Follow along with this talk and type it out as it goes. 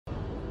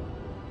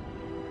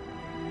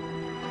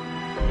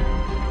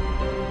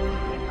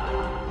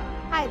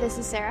This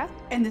is Sarah.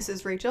 And this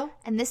is Rachel.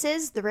 And this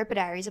is The Rip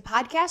Diaries, a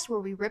podcast where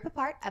we rip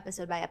apart,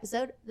 episode by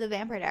episode, The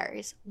Vampire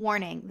Diaries.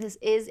 Warning, this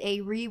is a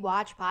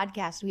rewatch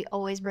podcast. We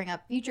always bring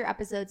up future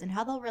episodes and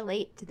how they'll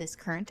relate to this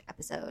current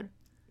episode.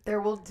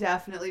 There will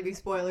definitely be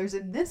spoilers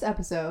in this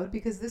episode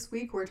because this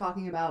week we're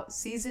talking about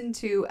Season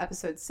 2,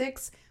 Episode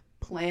 6,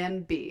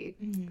 Plan B.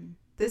 Mm-hmm.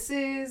 This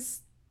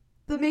is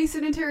the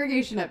Mason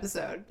interrogation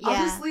episode. Yeah.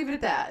 I'll just leave it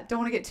at that. Don't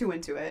want to get too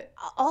into it.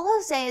 All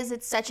I'll say is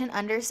it's such an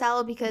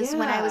undersell because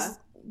when I was,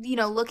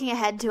 looking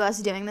ahead to us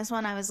doing this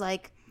one, I was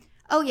like,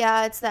 oh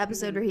yeah, it's the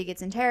episode where he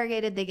gets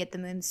interrogated, they get the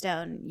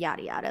moonstone,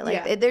 yada yada.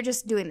 Like they're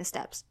just doing the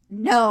steps.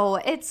 No,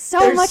 it's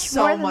There's much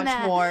more than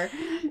that. More.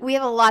 We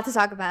have a lot to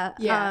talk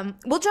about. Yeah,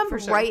 we'll jump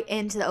right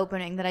into the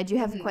opening that I do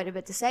have quite a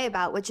bit to say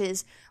about, which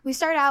is we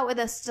start out with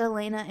a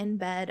Stelena in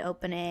bed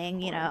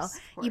opening.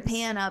 You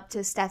pan up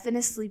to Stefan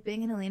is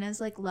sleeping and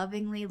Elena's like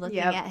lovingly looking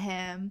at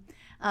him.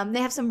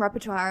 They have some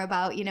repertoire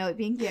about, it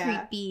being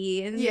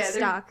creepy and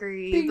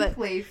stalkery. Being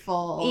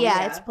playful.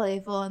 Yeah, it's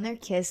playful and they're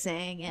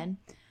kissing and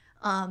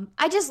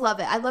I just love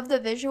it. I love the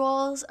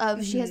visuals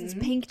of she has this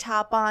pink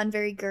top on,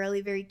 very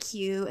girly, very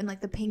cute, and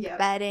like the pink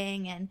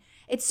bedding, and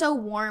it's so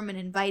warm and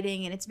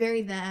inviting, and it's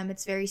very them.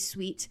 It's very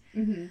sweet.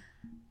 Mm-hmm.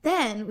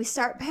 Then we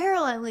start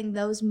paralleling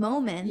those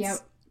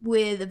moments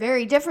with a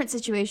very different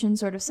situation,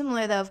 sort of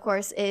similar though, of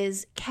course,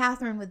 is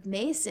Catherine with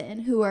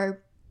Mason, who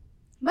are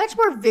much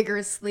more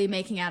vigorously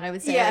making out, I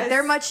would say. Yes.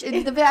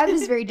 Like the vibe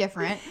is very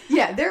different.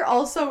 Yeah, they're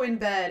also in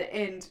bed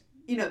and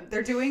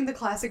they're doing the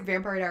classic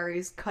Vampire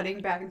Diaries, cutting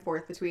back and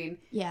forth between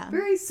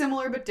very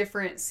similar but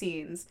different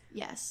scenes.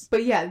 Yes.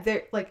 But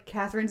they're like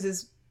Catherine's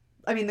is,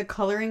 the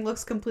coloring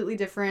looks completely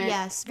different.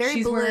 Yes,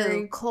 very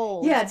blue,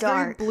 cold, yeah, it's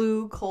dark. Very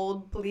blue,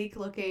 cold, bleak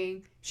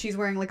looking. She's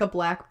wearing like a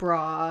black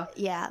bra.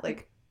 Yeah.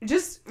 Like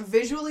just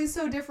visually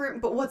so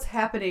different, but what's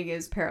happening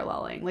is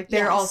paralleling. Like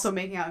they're also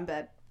making out in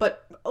bed,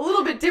 but a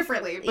little bit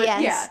differently. But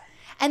yeah.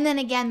 And then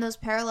again, those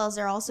parallels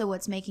are also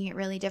what's making it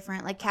really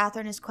different. Like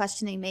Catherine is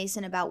questioning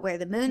Mason about where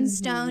the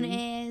moonstone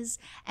is,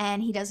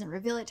 and he doesn't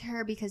reveal it to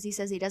her because he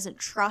says he doesn't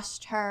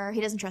trust her. He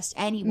doesn't trust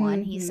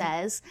anyone, he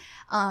says.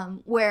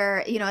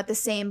 Where, at the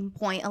same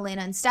point,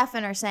 Elena and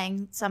Stefan are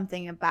saying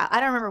something about,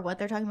 I don't remember what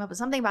they're talking about, but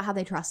something about how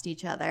they trust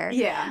each other.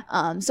 Yeah.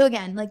 So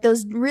again, like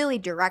those really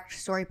direct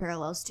story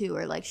parallels too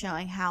are like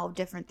showing how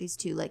different these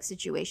two like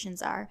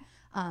situations are.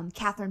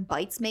 Catherine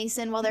bites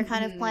Mason while they're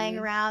kind of playing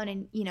around,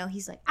 and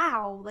he's like,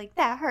 ow, like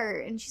that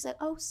hurt, and she's like,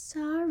 oh,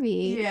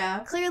 sorry,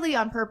 clearly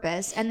on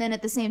purpose. And then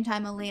at the same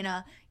time,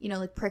 Elena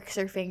like pricks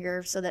her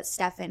finger so that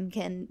Stefan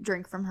can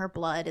drink from her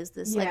blood as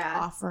this like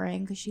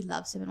offering because she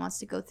loves him and wants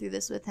to go through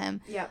this with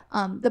him.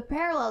 The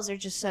parallels are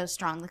just so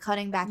strong, the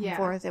cutting back and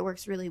forth, it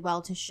works really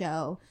well to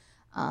show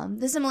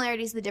the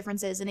similarities, the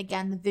differences, and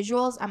again, the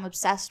visuals I'm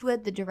obsessed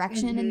with. The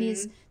direction in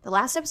these, the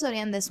last episode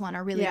and this one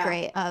are really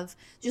great, of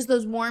just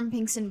those warm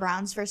pinks and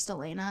browns for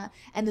Stelena,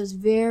 and those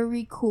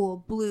very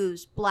cool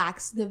blues,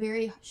 blacks, the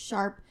very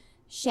sharp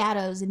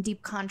shadows and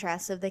deep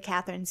contrasts of the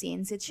Catherine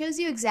scenes. It shows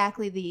you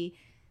exactly the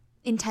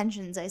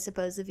intentions, I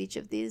suppose, of each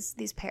of these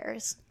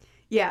pairs.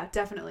 Yeah,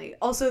 definitely.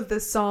 Also, the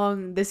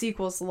song "This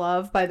Equals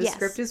Love" by The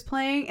Script is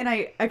playing, and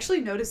I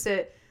actually noticed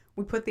it.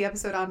 We put the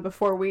episode on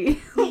before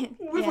we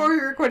we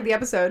recorded the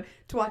episode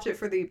to watch it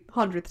for the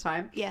 100th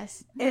time.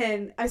 Yes.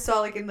 And I saw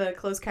like in the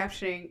closed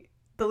captioning,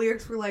 the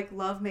lyrics were like,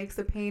 "Love makes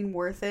the pain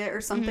worth it," or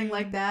something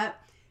like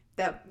that.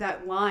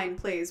 That line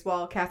plays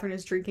while Catherine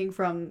is drinking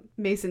from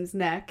Mason's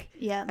neck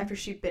after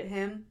she bit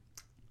him.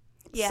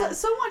 Yeah.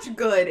 So much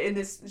good in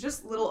this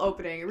just little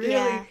opening.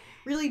 It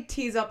really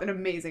tees up an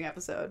amazing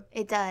episode.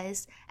 It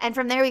does. And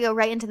from there we go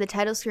right into the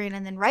title screen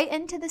and then right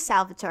into the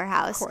Salvatore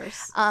house. Of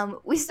course.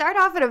 We start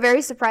off at a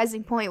very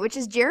surprising point, which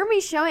is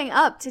Jeremy showing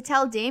up to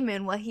tell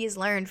Damon what he's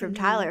learned from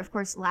Tyler. Of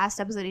course, last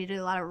episode he did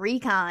a lot of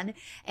recon,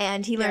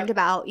 and he learned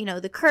about,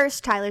 the curse.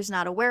 Tyler's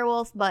not a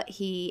werewolf, but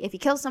if he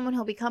kills someone,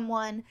 he'll become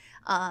one.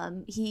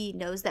 He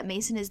knows that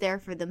Mason is there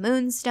for the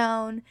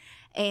moonstone,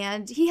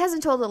 and he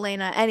hasn't told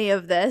Elena any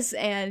of this,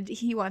 and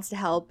he wants to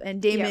help.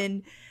 And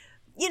Damon...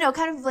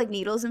 kind of like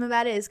needles him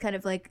about it, is kind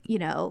of like,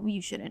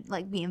 you shouldn't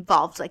like be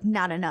involved, like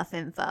not enough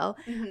info.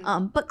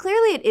 But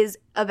clearly it is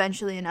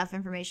eventually enough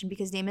information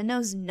because Damon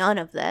knows none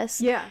of this.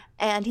 Yeah.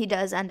 And he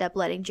does end up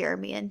letting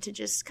Jeremy in to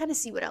just kind of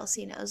see what else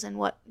he knows and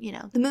what,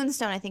 the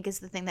moonstone I think is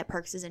the thing that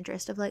perks his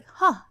interest of like,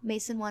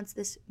 Mason wants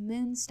this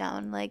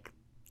moonstone. Like,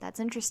 that's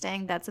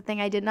interesting. That's a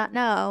thing I did not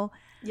know.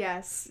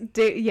 Yes.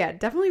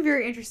 Definitely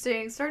very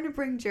interesting. Starting to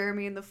bring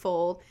Jeremy in the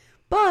fold.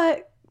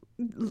 But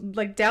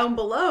like down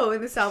below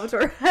in the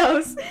Salvatore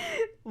house,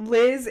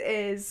 Liz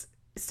is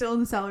still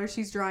in the cellar.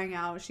 She's drying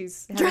out.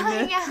 She's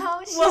verveining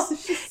out.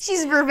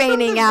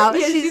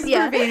 She's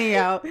verveining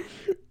out.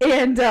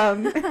 And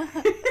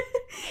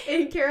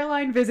and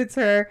Caroline visits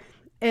her,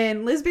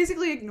 and Liz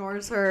basically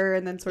ignores her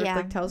and then sort of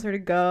like tells her to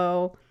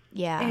go.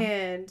 Yeah.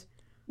 And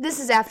this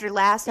is after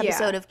last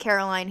episode of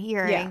Caroline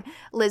hearing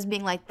Liz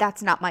being like,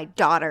 that's not my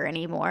daughter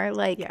anymore.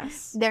 Like,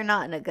 they're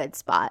not in a good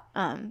spot.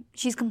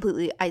 She's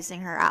completely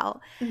icing her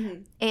out.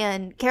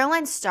 And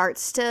Caroline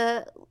starts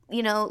to,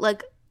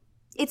 like,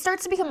 it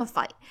starts to become a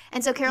fight.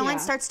 And so Caroline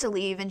starts to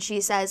leave, and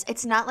she says,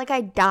 it's not like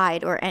I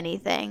died or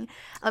anything.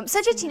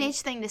 Such a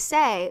teenage thing to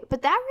say,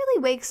 but that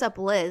really wakes up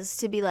Liz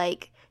to be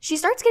like, she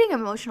starts getting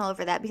emotional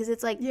over that because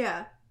it's like,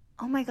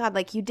 oh my God,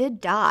 like you did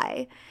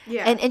die.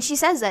 Yeah. And she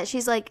says that.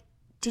 She's like,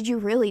 did you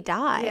really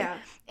die? Yeah.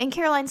 And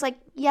Caroline's like,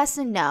 yes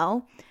and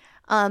no.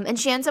 And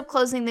she ends up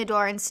closing the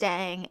door and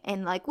staying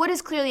in like what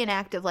is clearly an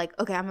act of like,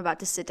 okay, I'm about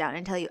to sit down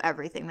and tell you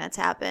everything that's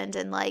happened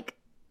and like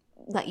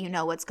let you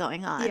know what's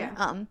going on.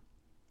 Yeah.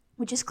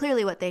 Which is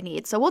clearly what they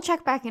need. So we'll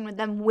check back in with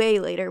them way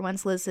later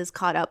once Liz is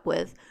caught up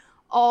with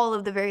all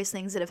of the various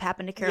things that have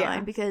happened to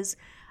Caroline because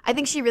I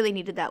think she really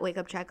needed that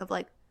wake-up check of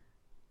like,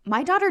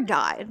 my daughter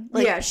died.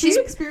 Like, she's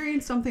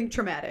experienced something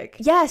traumatic.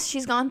 Yes,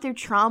 she's gone through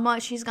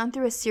trauma. She's gone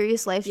through a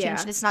serious life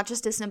change. And it's not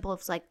just as simple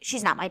as like,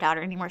 she's not my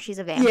daughter anymore. She's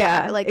a vampire.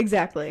 Yeah, like,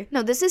 exactly.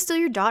 No, this is still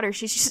your daughter.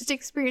 She's just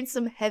experienced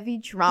some heavy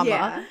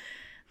trauma.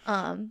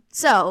 Yeah.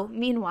 So,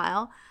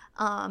 meanwhile,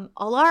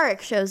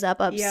 Alaric shows up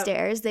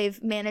upstairs. Yep.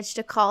 They've managed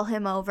to call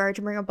him over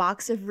to bring a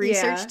box of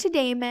research to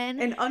Damon.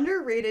 An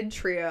underrated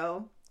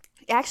trio.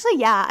 Actually,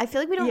 yeah. I feel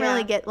like we don't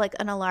really get like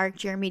an Alaric,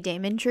 Jeremy,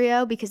 Damon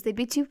trio because they'd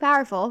be too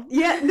powerful.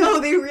 Yeah, no,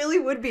 they really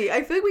would be.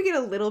 I feel like we get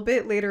a little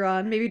bit later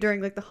on, maybe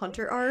during like the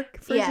Hunter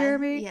arc for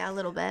Jeremy. Yeah, a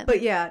little bit.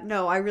 But yeah,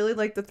 no, I really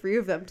like the three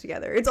of them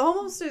together. It's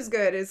almost as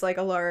good as like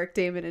Alaric,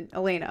 Damon, and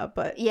Elena,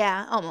 but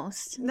yeah,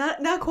 almost. Not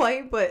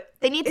quite, but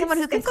they need someone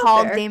who can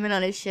call Damon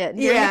on his shit.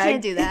 Jeremy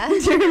can't do that.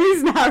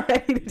 Jeremy's not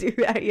ready to do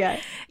that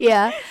yet.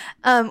 Yeah,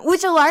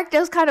 which Alaric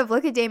does kind of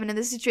look at Damon in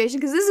this situation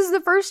because this is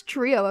the first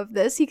trio of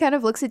this. He kind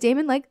of looks at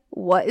Damon like,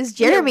 what is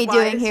Jeremy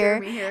doing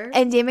here?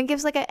 And Damon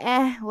gives like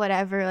a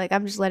whatever, like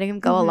I'm just letting him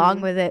go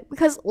along with it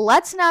because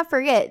let's not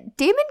forget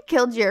Damon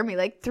killed Jeremy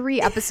like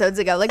 3 episodes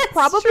ago, like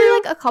probably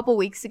like a couple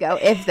weeks ago,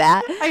 if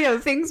that. I know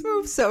things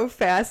move so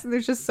fast and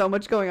there's just so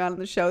much going on in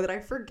the show that I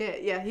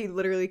forget. Yeah, he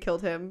literally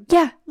killed him.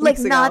 Yeah, like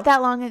not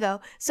that long ago.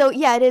 So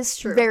yeah, it is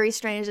very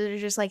strange that they're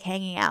just like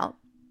hanging out.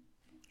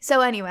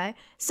 So anyway,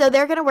 so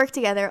they're going to work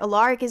together.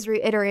 Alaric is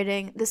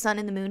reiterating the sun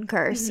and the moon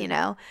curse, you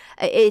know.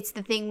 It's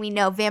the thing we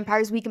know.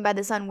 Vampires weakened by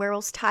the sun,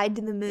 werewolves tied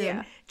to the moon.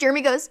 Yeah.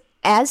 Jeremy goes,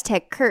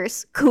 Aztec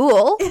curse,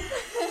 cool.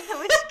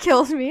 Which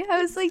killed me.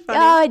 I was like,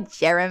 oh,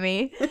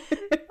 Jeremy.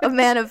 A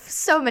man of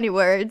so many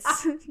words.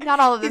 Not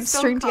all of them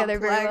string together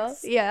very well.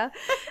 Yeah.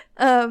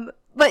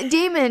 But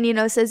Damon, you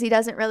know, says he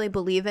doesn't really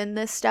believe in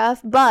this stuff.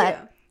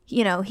 But,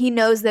 you know, he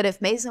knows that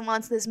if Mason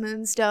wants this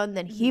moonstone,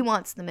 then he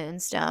wants the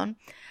moonstone.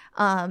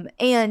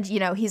 And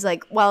you know, he's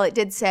like, well, it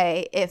did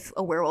say if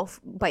a werewolf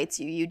bites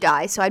you, you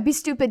die. So I'd be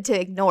stupid to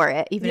ignore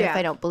it, even if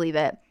I don't believe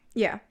it.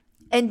 Yeah.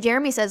 And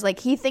Jeremy says, like,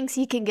 he thinks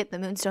he can get the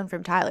moonstone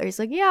from Tyler. He's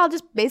like, yeah, I'll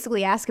just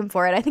basically ask him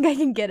for it. I think I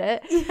can get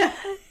it. Yeah.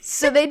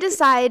 So they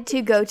decide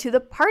to go to the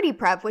party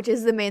prep, which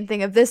is the main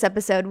thing of this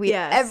episode. We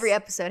every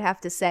episode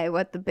have to say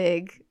what the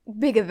big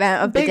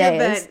event of the day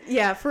is.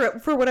 Yeah,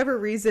 for whatever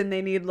reason,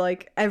 they need,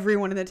 like,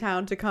 everyone in the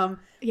town to come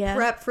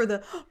prep for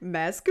the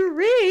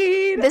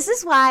masquerade. This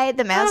is why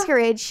the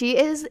masquerade, she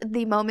is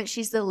the moment.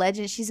 She's the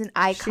legend. She's an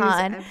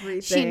icon.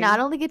 She not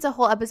only gets a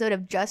whole episode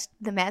of just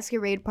the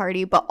masquerade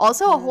party, but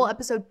also a whole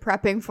episode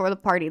prepping for the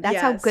party. That's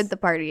how good the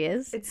party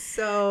is. It's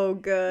so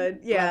good.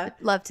 Yeah.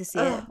 Love to see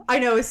it. I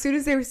know. As soon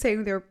as they were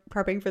saying they were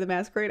prepping for the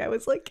masquerade, I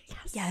was like,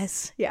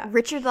 yes. Yeah.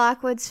 Richard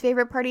Lockwood's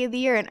favorite party of the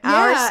year and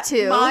ours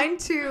too. Mine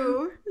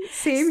too.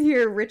 Same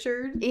here,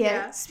 Richard.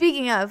 Yeah.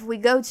 Speaking of, we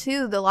go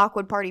to the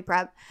Lockwood party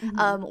prep,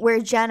 where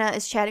Jenna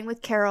is chatting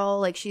with Carol,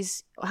 like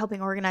she's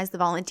helping organize the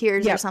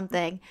volunteers or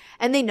something,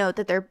 and they note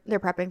that they're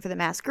prepping for the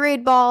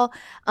masquerade ball.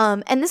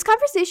 And this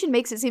conversation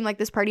makes it seem like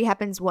this party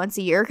happens once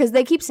a year because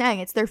they keep saying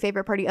it's their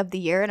favorite party of the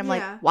year, and I'm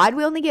like, why'd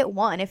we only get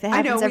one if it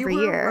happens every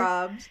year?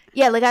 Robbed.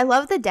 Yeah, like I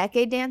love the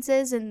decade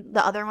dances and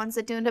the other ones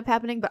that do end up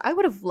happening, but I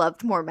would have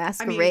loved more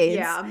masquerades.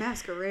 A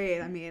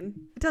masquerade. I mean,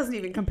 it doesn't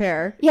even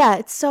compare. Yeah,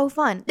 it's so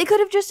fun. They could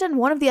have just done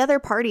one of the other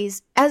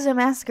parties as a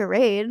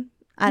masquerade.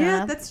 I don't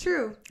know. That's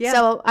true. Yeah.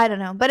 So, I don't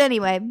know. But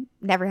anyway,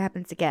 never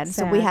happens again.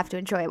 Sad. So we have to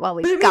enjoy it while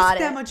we got it. But it makes it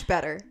that much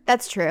better.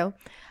 That's true.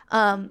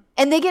 And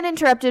they get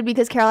interrupted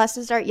because Carol has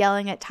to start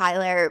yelling at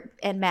Tyler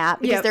and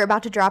Matt because they're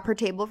about to drop her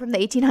table from the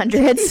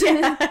 1800s.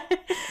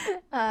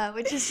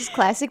 Which is just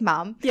classic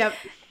mom. Yep.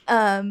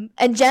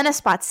 And Jenna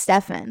spots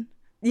Stefan.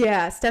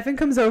 Yeah. Stefan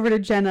comes over to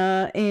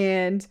Jenna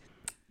and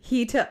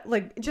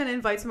Jenna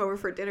invites him over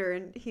for dinner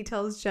and he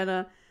tells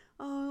Jenna,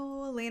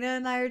 oh, Elena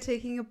and I are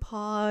taking a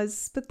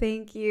pause, but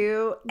thank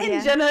you.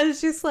 And Jenna is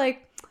just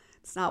like,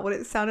 it's not what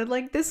it sounded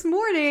like this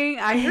morning.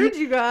 I heard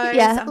you guys.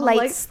 I'm a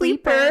light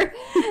sleeper.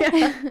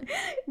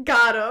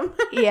 Got him.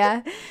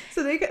 Yeah.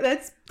 So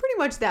that's pretty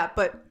much that.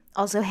 But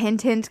also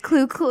hint, hint,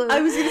 clue, clue.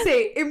 I was going to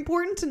say,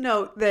 important to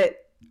note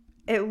that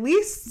at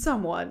least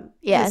someone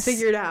has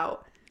figured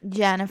out.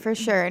 Jenna for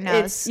sure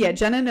knows.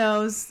 Jenna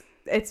knows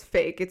it's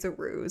fake. It's a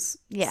ruse.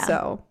 Yeah.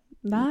 So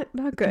not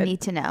good.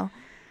 Need to know.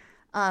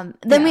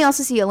 Then we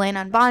also see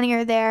Elena and Bonnie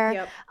are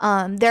there.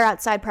 Yep. They're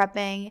outside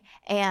prepping,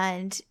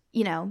 and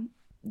you know,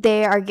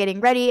 they are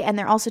getting ready, and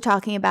they're also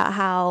talking about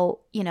how,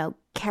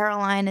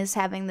 Caroline is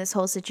having this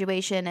whole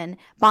situation, and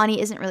Bonnie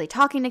isn't really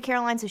talking to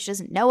Caroline, so she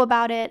doesn't know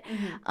about it.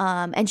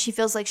 And she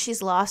feels like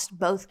she's lost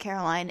both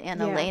Caroline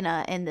and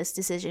Elena in this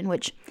decision,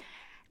 which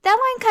that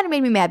line kind of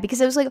made me mad,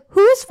 because I was like,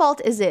 whose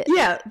fault is it?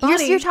 Yeah,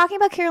 you're talking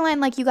about Caroline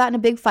like you got in a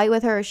big fight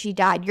with her or she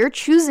died. You're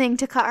choosing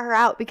to cut her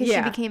out because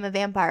she became a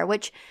vampire,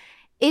 which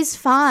is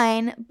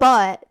fine,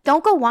 but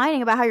don't go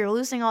whining about how you're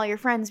losing all your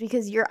friends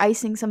because you're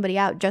icing somebody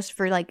out just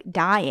for like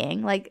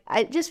dying. Like,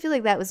 I just feel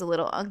like that was a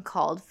little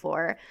uncalled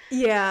for.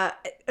 Yeah,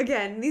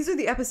 again, these are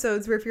the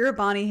episodes where if you're a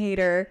Bonnie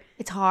hater,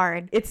 it's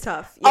hard. It's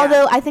tough. Yeah.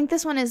 Although I think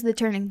this one is the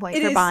turning point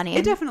for Bonnie.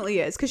 It definitely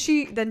is, because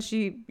she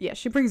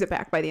brings it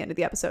back by the end of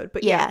the episode.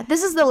 But yeah,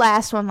 this is the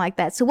last one like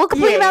that. So we'll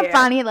complain about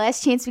Bonnie, the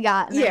last chance we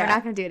got, and then we're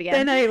not going to do it again.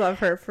 And I love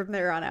her from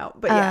there on out.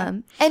 But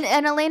and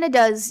Elena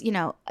does,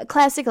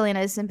 classic Elena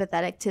is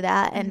sympathetic to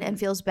that and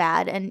feels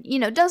bad, and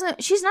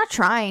she's not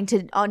trying to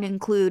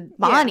uninclude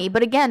Bonnie,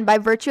 but again, by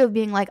virtue of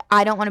being like,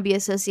 I don't want to be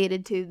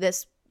associated to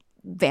this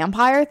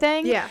vampire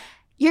thing. Yeah.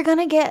 You're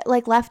gonna get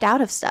like left out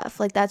of stuff.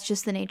 Like, that's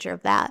just the nature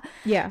of that.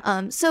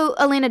 Yeah. So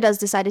Elena does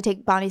decide to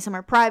take Bonnie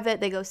somewhere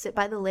private. They go sit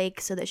by the lake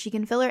so that she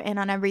can fill her in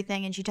on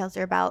everything, and she tells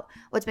her about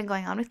what's been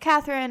going on with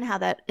Catherine, how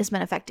that has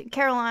been affecting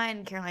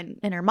Caroline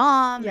and her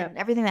mom, and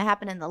everything that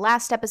happened in the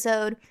last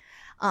episode,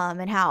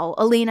 and how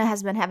Elena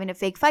has been having a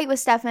fake fight with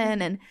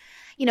Stefan, and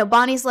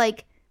Bonnie's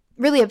like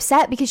really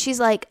upset because she's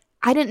like,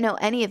 I didn't know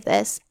any of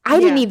this. I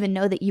didn't even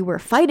know that you were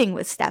fighting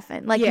with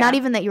Stefan. Like, not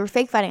even that you were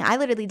fake fighting. I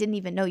literally didn't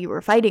even know you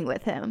were fighting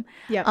with him.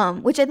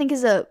 Which I think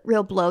is a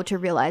real blow to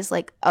realize,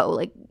 like, oh,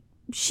 like,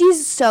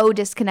 she's so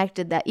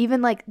disconnected that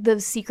even, like, the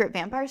secret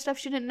vampire stuff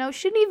she didn't know.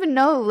 She didn't even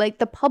know, like,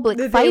 the public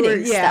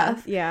fighting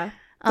stuff. Yeah.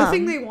 The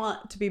thing they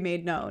want to be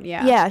made known.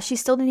 Yeah. Yeah, she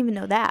still didn't even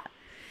know that.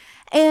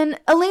 And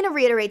Elena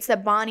reiterates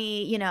that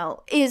Bonnie,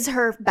 is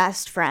her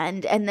best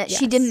friend, and that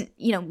she didn't,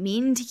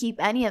 mean to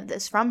keep any of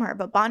this from her.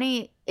 But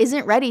Bonnie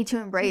isn't ready to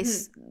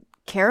embrace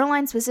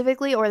Caroline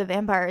specifically or the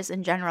vampires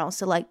in general.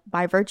 So, like,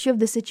 by virtue of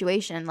the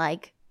situation,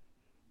 like,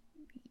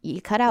 you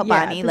cut out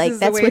Bonnie. Like,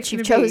 that's what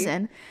you've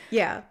chosen.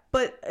 Yeah.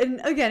 But, and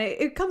again,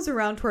 it comes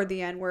around toward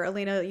the end where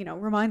Elena,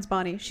 reminds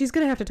Bonnie she's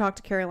going to have to talk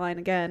to Caroline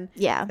again.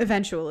 Yeah.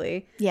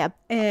 Eventually. Yeah.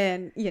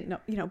 And,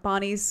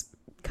 Bonnie's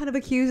kind of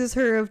accuses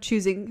her of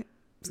choosing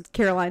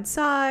Caroline's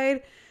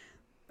side.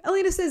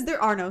 Elena says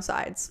there are no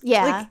sides.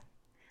 Yeah. Like,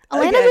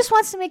 Elena just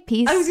wants to make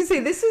peace. I was gonna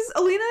say,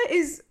 Elena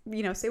is,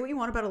 say what you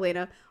want about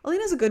Elena.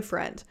 Elena's a good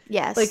friend.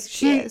 Yes. Like,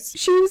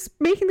 she's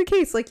making the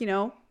case, like,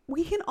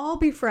 we can all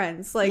be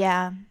friends. Like,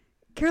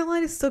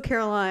 Caroline is still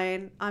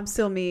Caroline. I'm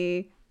still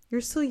me.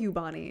 You're still you,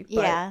 Bonnie.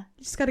 But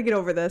you just gotta get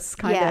over this,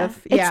 kind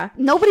of.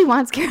 Nobody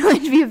wants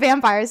Caroline to be a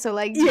vampire, so,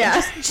 like,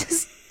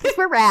 just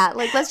where we're at.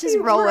 Like, let's just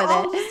roll with it. We're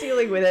all just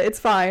dealing with it. It's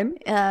fine.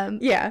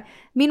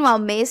 Meanwhile,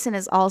 Mason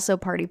is also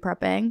party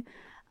prepping.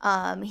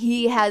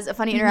 He has a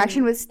funny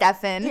interaction with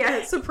Stefan.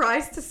 Yeah,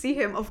 surprised to see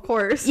him, of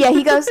course. Yeah,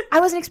 he goes,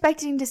 I wasn't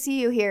expecting to see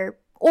you here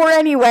or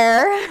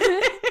anywhere.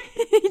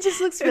 He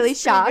just looks really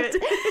shocked.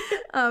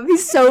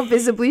 He's so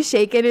visibly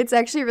shaken. It's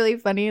actually really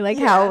funny, like,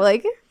 how,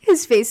 like,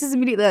 his face is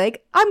immediately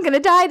like, I'm gonna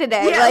die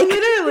today. Yeah, like,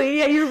 literally.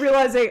 Yeah, you're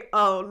realizing,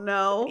 oh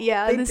no.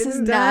 Yeah, this is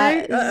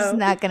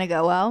not gonna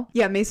go well.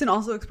 Yeah, Mason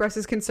also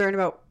expresses concern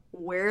about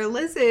where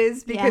Liz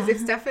is, because if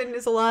Stefan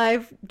is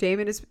alive,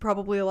 Damon is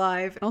probably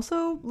alive, and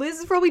also Liz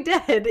is probably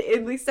dead.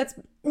 At least that's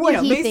what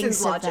he Mason's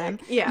thinks logic. Of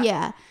them.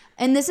 Yeah.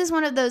 And this is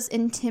one of those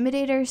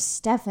intimidator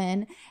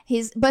Stefan.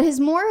 His way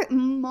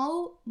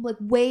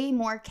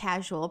more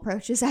casual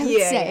approaches, I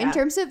would say. In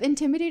terms of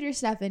intimidator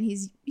Stefan,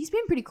 he's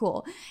been pretty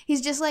cool.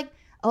 He's just like,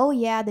 oh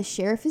yeah, the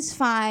sheriff is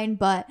fine,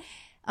 but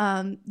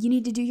you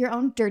need to do your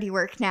own dirty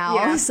work now.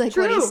 Yeah, it's like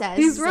what he says.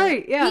 He's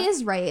right. Like, he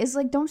is right. It's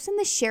like, don't send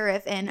the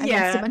sheriff in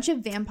against a bunch of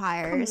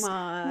vampires. Come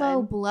on.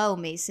 Low blow,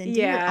 Mason. Do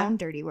your own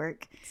dirty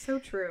work. So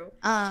true.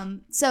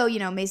 So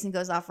Mason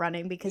goes off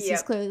running because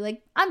he's clearly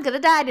like, I'm gonna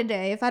die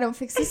today if I don't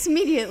fix this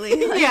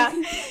immediately. Like,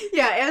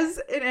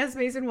 As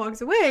Mason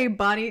walks away,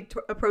 Bonnie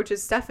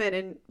approaches Stefan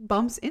and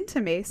bumps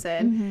into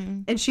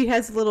Mason, and she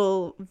has a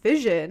little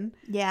vision.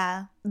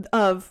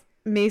 Of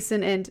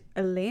Mason and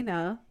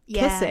Elena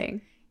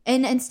kissing.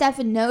 And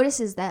Stefan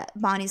notices that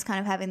Bonnie's kind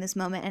of having this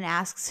moment and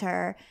asks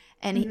her,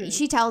 and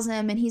she tells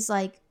him, and he's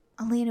like,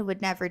 Elena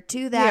would never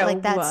do that. Yeah,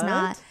 like, that's what?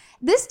 not.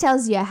 This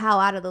tells you how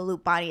out of the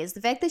loop Bonnie is.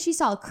 The fact that she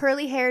saw a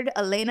curly-haired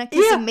Elena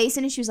kissing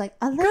Mason, and she was like,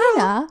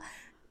 Elena?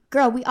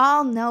 Girl, we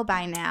all know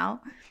by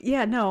now.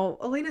 Yeah, no.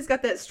 Elena's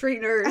got that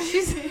straightener.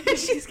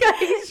 She's got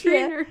a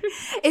straightener.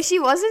 If she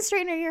wasn't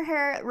straightening her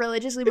hair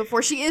religiously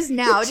before, she is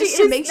now, just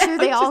to make sure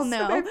they all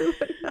know.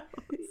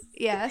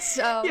 Yeah,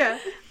 so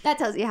that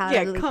tells you how out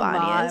of the loop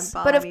Bonnie is.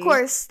 Bonnie. But of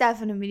course,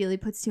 Stefan immediately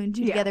puts two and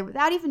two together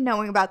without even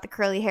knowing about the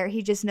curly hair.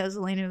 He just knows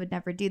Elena would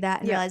never do that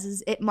and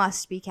realizes it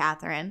must be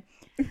Catherine.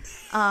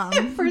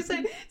 First,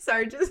 I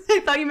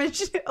thought you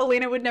meant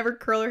Elena would never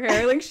curl her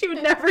hair. Like, she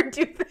would never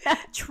do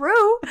that.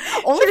 True.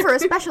 Only for a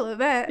special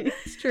event.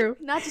 It's true.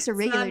 Not just a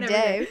regular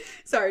day.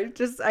 Sorry,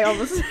 I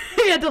almost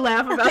had to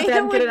laugh about that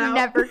and get it out.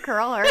 Never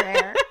curl her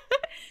hair.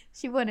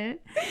 She wouldn't.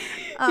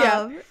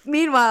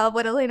 Meanwhile,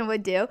 what Elena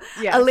would do,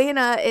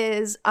 Elena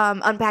is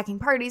unpacking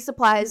party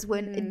supplies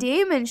when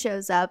Damon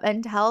shows up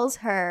and tells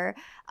her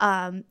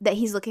that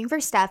he's looking for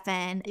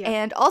Stefan,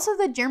 and also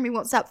that Jeremy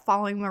won't stop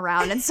following him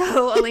around, and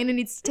so Elena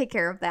needs to take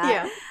care of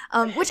that.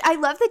 Which I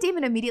love that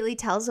Damon immediately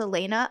tells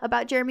Elena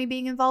about Jeremy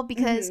being involved,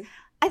 because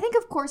I think,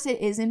 of course,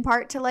 it is in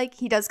part to, like,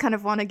 he does kind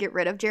of want to get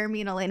rid of Jeremy,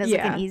 and Elena's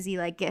like an easy,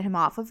 like, get him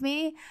off of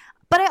me.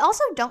 But I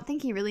also don't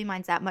think he really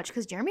minds that much,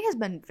 because Jeremy has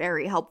been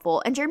very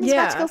helpful. And Jeremy's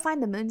about to go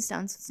find the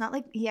Moonstone, so it's not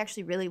like he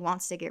actually really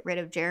wants to get rid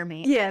of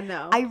Jeremy. Yeah,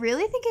 no. I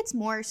really think it's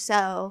more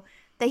so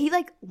that he,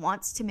 like,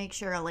 wants to make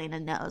sure Elena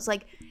knows.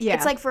 Like,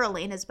 it's, like, for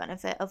Elena's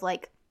benefit of,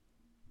 like,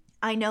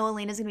 I know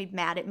Elena's going to be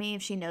mad at me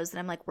if she knows that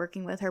I'm, like,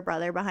 working with her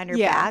brother behind her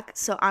back.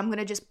 So I'm going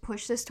to just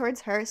push this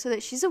towards her so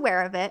that she's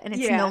aware of it. And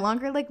it's no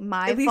longer, like,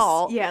 my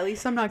fault. Yeah, at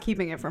least I'm not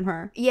keeping it from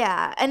her.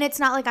 Yeah. And it's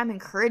not like I'm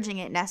encouraging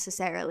it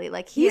necessarily.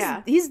 Like,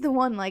 he's the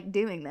one, like,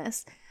 doing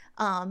this.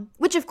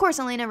 Which, of course,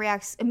 Elena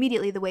reacts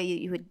immediately the way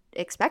you would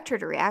expect her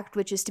to react,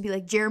 which is to be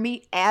like,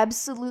 Jeremy,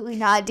 absolutely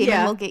not.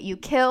 Damon will get you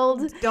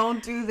killed.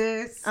 Don't do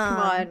this. Come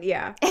on.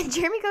 Yeah. And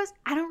Jeremy goes,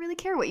 I don't really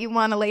care what you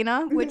want,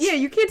 Elena. Which,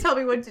 you can't tell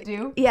me what to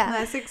do. Yeah.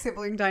 Classic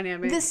sibling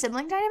dynamic. The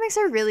sibling dynamics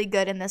are really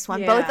good in this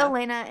one. Both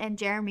Elena and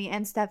Jeremy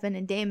and Stefan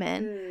and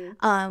Damon.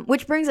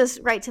 Which brings us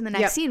right to the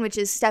next scene, which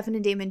is Stefan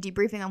and Damon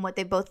debriefing on what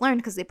they both learned,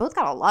 because they both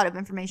got a lot of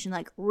information,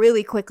 like,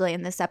 really quickly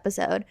in this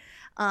episode.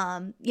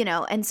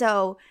 And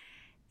so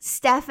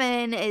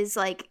Stefan is,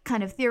 like,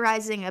 kind of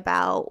theorizing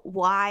about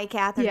why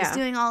Catherine is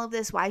doing all of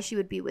this, why she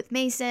would be with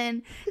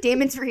Mason.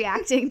 Damon's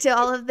reacting to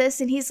all of this,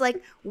 and he's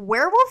like,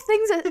 werewolf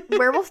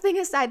thing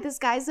aside, this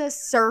guy's a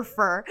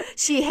surfer.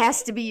 She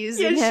has to be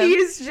using him. She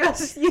is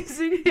just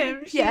using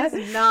him. She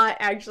is not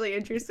actually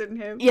interested in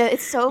him. Yeah,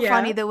 it's so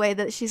funny the way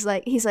that he's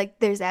like,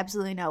 there's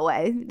absolutely no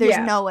way. There's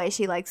no way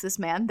she likes this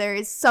man. There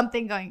is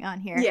something going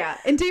on here. Yeah,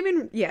 and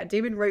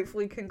Damon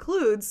rightfully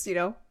concludes,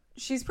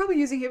 she's probably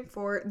using him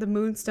for the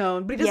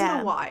Moonstone, but he doesn't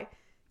know why.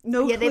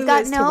 No clue. They've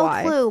got no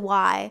clue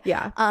why.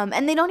 Yeah.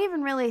 And they don't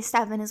even really,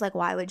 Stefan is like,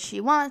 why would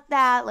she want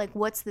that? Like,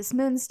 what's this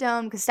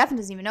Moonstone? Because Stefan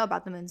doesn't even know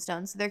about the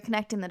Moonstone, so they're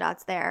connecting the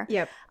dots there.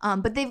 Yep.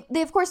 But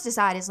they of course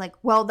decide is like,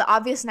 well, the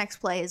obvious next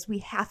play is we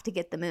have to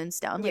get the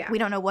Moonstone. Like, we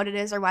don't know what it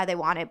is or why they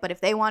want it, but if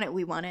they want it,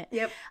 we want it.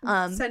 Yep.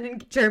 Send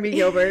in Jeremy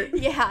Gilbert.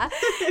 Yeah,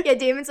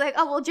 Damon's like,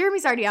 oh, well,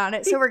 Jeremy's already on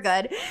it, so we're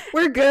good.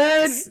 We're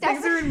good.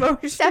 Things are in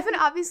motion. Stefan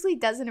obviously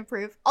doesn't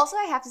approve. Also,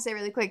 I have to say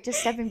really quick, just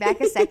stepping back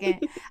a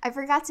second, I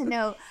forgot to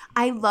note,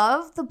 I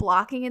love the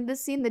blocking in this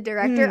scene. The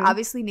director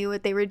obviously knew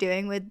what they were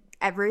doing with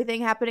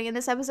everything happening in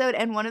this episode,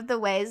 and one of the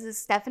ways is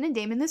Stefan and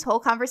Damon this whole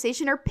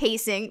conversation are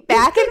pacing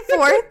back and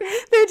forth.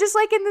 They're just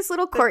like in this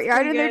little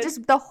courtyard, and they're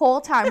just the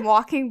whole time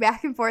walking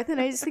back and forth, and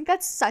I just think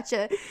that's such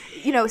a,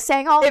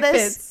 saying all of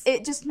this fits.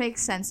 It just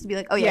makes sense to be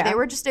like, oh yeah, they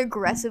were just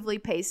aggressively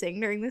pacing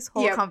during this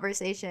whole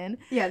conversation.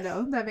 Yeah,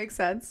 no, that makes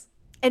sense.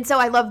 And so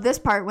I love this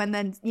part when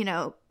then,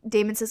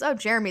 Damon says, oh,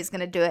 Jeremy's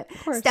gonna do it.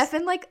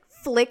 Stefan, like,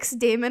 flicks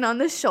Damon on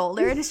the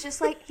shoulder, and it's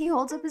just like, he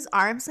holds up his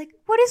arms like,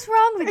 what is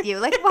wrong with you?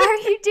 Like, why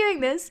are you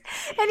doing this?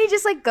 And he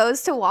just, like,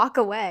 goes to walk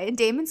away, and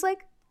Damon's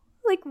like,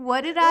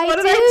 what did I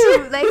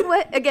do? Like,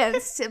 what?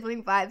 Again,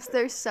 sibling vibes,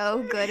 they're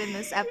so good in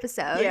this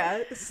episode.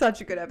 Yeah, such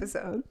a good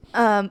episode.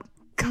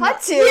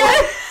 Cut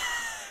to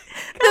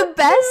the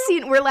best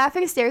scene. We're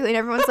laughing hysterically, and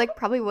everyone's like,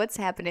 probably what's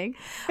happening.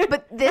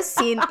 But this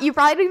scene, you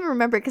probably don't even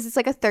remember because it's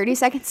like a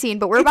 30-second scene,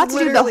 but we're about to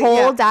do the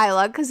whole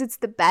dialogue because it's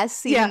the best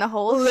scene in the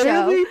whole show.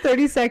 Literally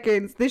 30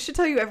 seconds. This should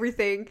tell you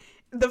everything.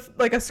 A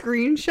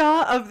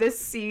screenshot of this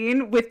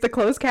scene with the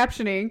closed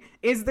captioning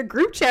is the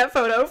group chat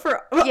photo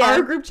for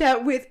our group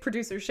chat with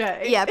producer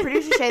Shay. Yeah,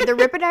 producer Shay. The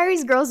Ripper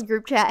Diaries Girls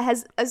group chat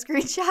has a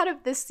screenshot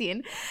of this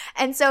scene.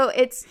 And so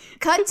it's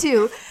cut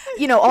to,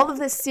 all of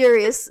this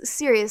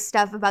serious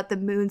stuff about the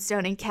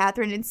Moonstone and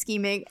Catherine and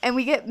scheming. And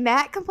we get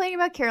Matt complaining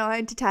about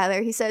Caroline to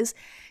Tyler. He says,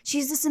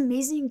 she's this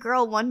amazing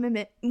girl one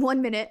minute,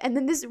 and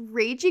then this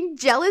raging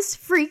jealous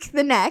freak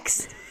the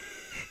next.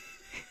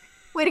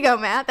 Way to go,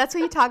 Matt. That's what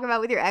you talk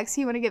about with your ex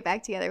who you want to get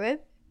back together with.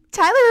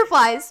 Tyler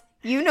replies,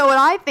 you know what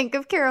I think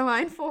of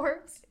Caroline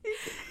Forbes.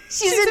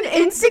 She's an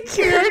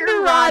insecure,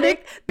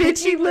 neurotic,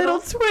 bitchy little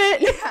twit.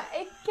 Yeah,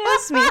 it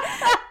kills me.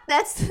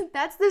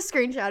 That's the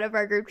screenshot of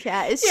our group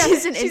chat.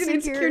 She's an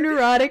insecure,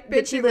 neurotic,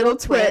 bitchy little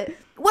twit.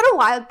 What a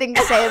wild thing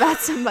to say about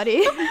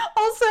somebody.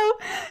 Also,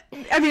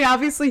 I mean,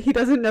 obviously he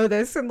doesn't know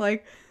this, and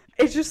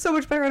it's just so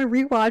much better on a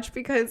rewatch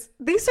because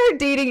they start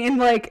dating in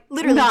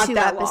literally not 2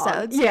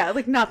 episodes. Long. Yeah,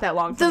 not that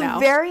long from now. The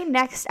very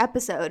next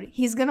episode,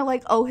 he's gonna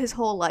owe his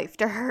whole life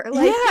to her.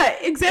 Yeah,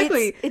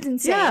 exactly. It's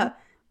insane. Yeah.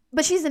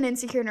 But she's an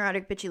insecure,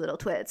 neurotic, bitchy little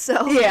twit,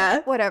 so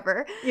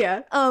whatever.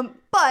 Yeah. But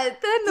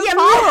then the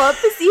follow-up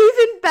is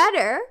even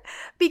better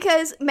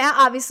because Matt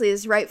obviously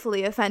is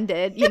rightfully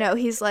offended.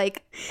 He's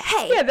like,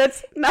 hey. Yeah,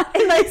 that's not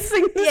a nice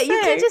thing to say. Yeah,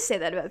 you can't just say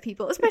that about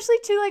people, especially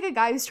to a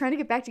guy who's trying to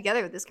get back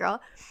together with this girl.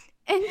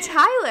 And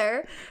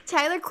Tyler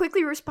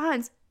quickly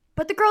responds,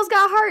 but the girl's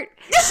got heart.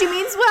 She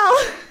means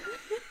well.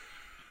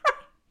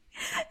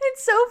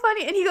 It's so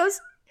funny. And he goes,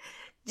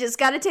 just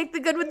got to take the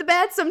good with the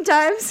bad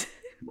sometimes.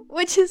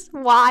 which is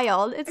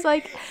wild. It's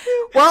like,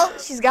 well,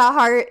 she's got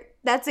heart.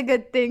 That's a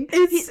good thing.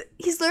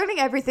 He's learning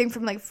everything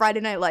from like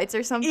Friday Night Lights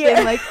or something.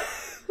 Yeah. Like,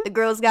 the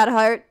girl's got a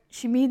heart.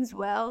 She means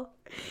well.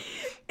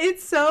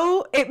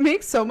 It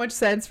makes so much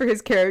sense for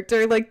his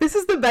character. Like, this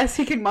is the best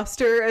he can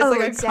muster as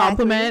a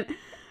compliment.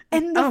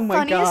 And the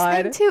funniest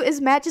thing too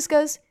is Matt just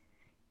goes,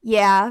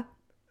 yeah,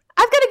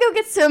 I've got to go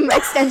get some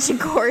extension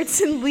cords,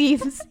 and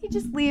leaves. He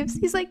just leaves.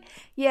 He's like,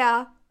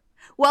 yeah,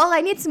 well,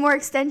 I need some more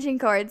extension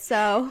cords,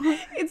 so.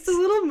 It's the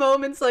little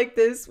moments like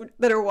this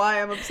that are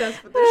why I'm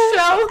obsessed with this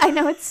show. I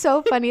know, it's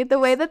so funny. The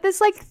way that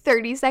this, like,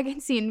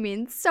 30-second scene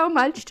means so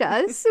much to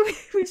us.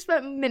 We've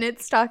spent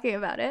minutes talking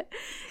about it.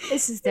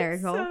 It's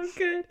hysterical. It's so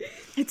good.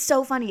 It's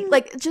so funny.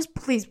 Like, just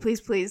please,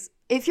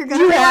 if you're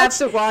gonna have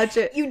to watch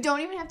it. You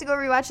don't even have to go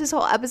rewatch this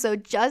whole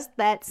episode. Just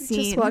that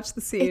scene. Just watch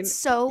the scene. It's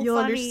so You'll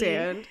funny.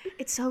 understand.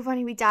 It's so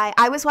funny. We die.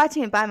 I was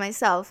watching it by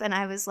myself, and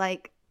I was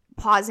like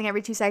pausing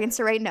every 2 seconds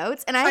to write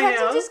notes, and I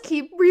had to just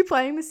keep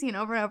replaying the scene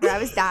over and over. I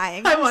was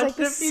dying. I was like,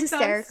 this is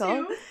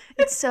hysterical.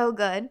 It's so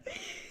good.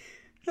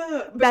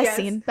 Best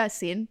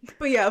scene.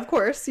 But yeah, of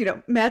course,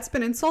 Matt's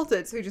been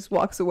insulted, so he just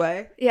walks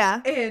away.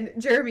 Yeah. And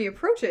Jeremy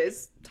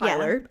approaches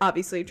Tyler,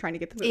 obviously trying to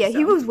get the moonstone. Yeah,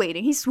 he was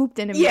waiting. He swooped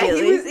in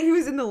immediately. Yeah, he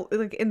was in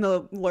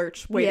the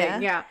lurch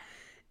waiting. Yeah.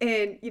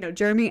 And,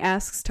 Jeremy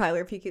asks Tyler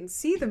if he can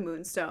see the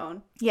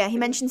moonstone. Yeah, he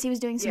mentions he was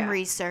doing some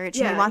research,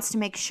 and he wants to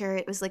make sure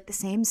it was, like, the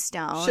same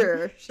stone.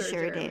 Sure,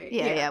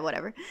 Yeah,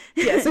 whatever.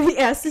 Yeah, so he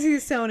asks to see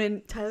the stone,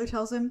 and Tyler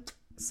tells him,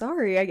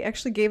 sorry, I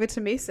actually gave it to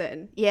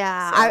Mason.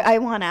 Yeah, so. I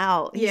want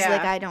out. He's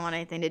like, I don't want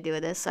anything to do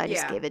with this, so I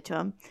just gave it to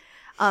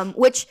him.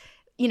 Which...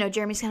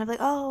 Jeremy's kind of like,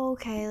 oh,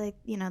 okay, like,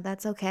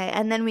 that's okay.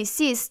 And then we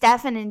see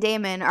Stefan and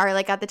Damon are,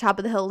 like, at the top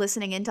of the hill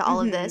listening into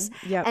all of this.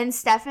 Yep. And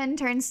Stefan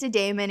turns to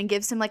Damon and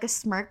gives him, like, a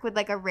smirk with,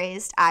 like, a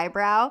raised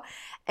eyebrow.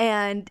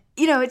 And,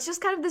 it's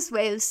just kind of this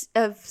way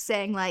of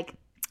saying, like,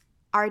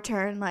 our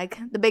turn, like,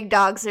 the big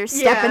dogs are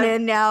stepping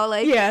in now,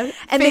 like. Yeah,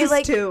 and phase they,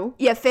 like, 2.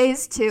 Yeah,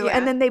 phase 2. Yeah.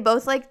 And then they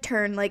both, like,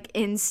 turn, like,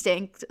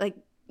 instinct,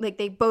 like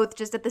they both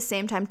just at the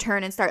same time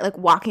turn and start like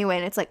walking away,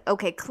 and it's like,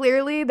 okay,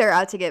 clearly they're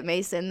out to get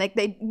Mason. Like,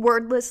 they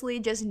wordlessly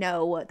just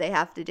know what they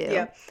have to do.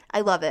 Yep.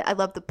 I love it. I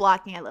love the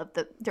blocking. I love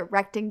the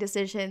directing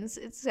decisions.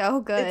 It's so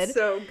good. It's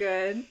so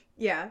good.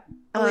 Yeah.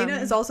 Elena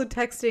is also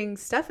texting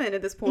Stefan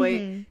at this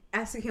point,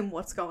 asking him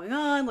what's going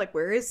on, like,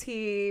 where is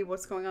he,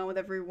 what's going on with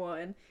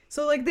everyone.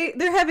 So, like,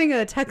 they're having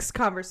a text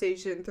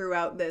conversation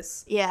throughout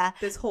this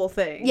whole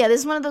thing. Yeah,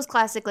 this is one of those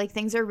classic, like,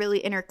 things are really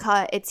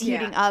intercut. It's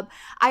heating up.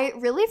 I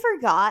really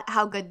forgot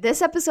how good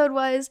this episode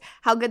was,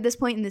 how good this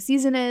point in the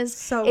season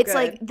is. It's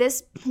like,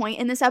 this point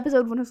in this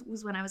episode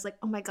was when I was like,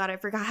 oh my god, I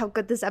forgot how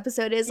good this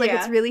episode is. Like,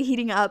 it's really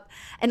heating up,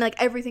 and, like,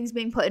 everything's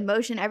being put in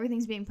motion,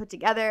 everything's being put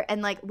together,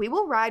 and, like, we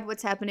will ride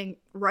what's happening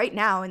right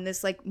now in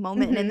this, like,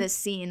 moment and in this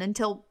scene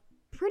until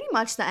pretty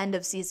much the end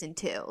of season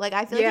 2. Like,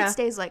 I feel like it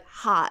stays, like,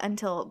 hot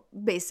until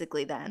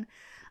basically then.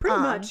 Pretty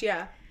much,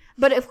 yeah.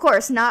 But of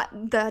course, not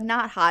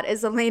hot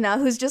is Elena,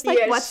 who's just like,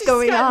 what's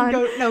going on?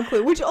 No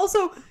clue. Which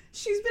also,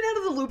 she's been out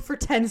of the loop for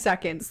 10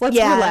 seconds. Let's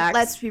relax.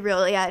 Let's be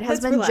real. Yeah, it has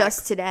been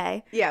just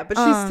today. Yeah, but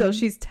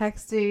she's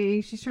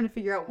texting. She's trying to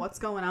figure out what's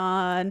going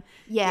on.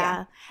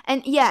 Yeah.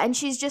 And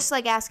she's just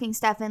like asking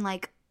Stefan,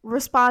 like,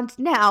 respond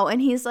now,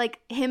 and he's like,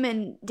 him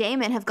and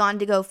Damon have gone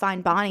to go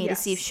find Bonnie to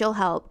see if she'll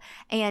help,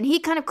 and he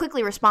kind of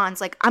quickly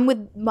responds like, I'm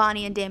with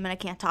Bonnie and Damon, I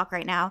can't talk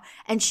right now,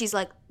 and she's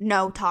like,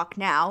 no, talk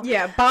now.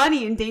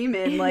 Bonnie and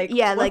Damon, like,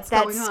 like,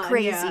 that's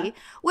crazy.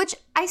 Which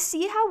I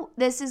see how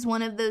this is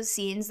one of those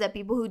scenes that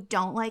people who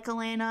don't like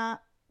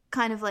Elena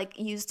kind of like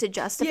use to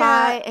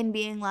justify and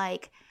being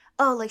like,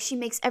 oh, like, she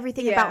makes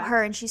everything about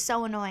her and she's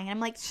so annoying. And I'm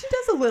like, she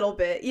does a little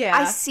bit.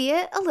 I see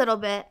it a little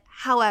bit.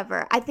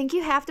 However, I think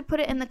you have to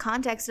put it in the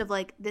context of,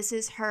 like, this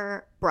is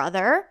her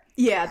brother.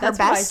 Yeah, that's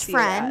her best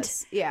friend.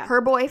 Her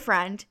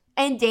boyfriend.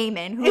 And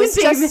Damon, who is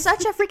just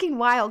such a freaking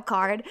wild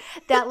card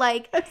that,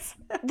 like,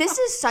 this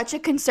is such a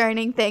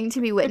concerning thing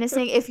to be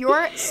witnessing. If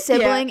your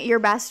sibling, your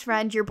best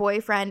friend, your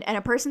boyfriend, and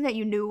a person that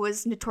you knew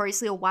was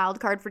notoriously a wild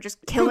card for just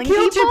killing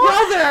people. Who killed your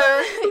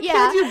brother? Who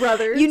killed your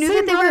brother? You knew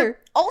that they were...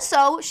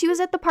 Also, she was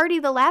at the party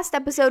the last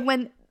episode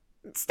when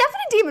Stefan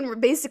and Damon were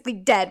basically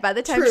dead by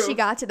the time she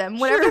got to them.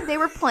 Whatever they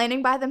were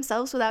planning by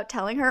themselves without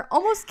telling her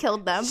almost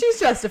killed them. She's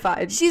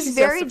justified. She's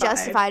very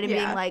justified in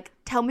being like,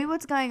 tell me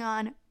what's going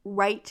on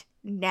right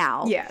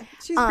now. Yeah,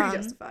 she's pretty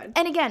justified.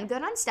 And again,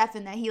 good on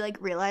Stefan that he, like,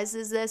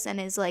 realizes this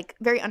and is, like,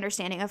 very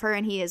understanding of her,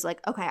 and he is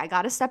like, okay, I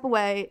gotta step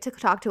away to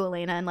talk to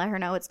Elena and let her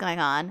know what's going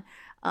on.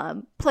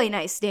 Play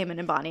nice, Damon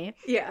and Bonnie.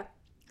 Yeah.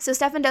 So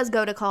Stefan does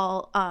go to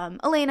call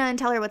Elena and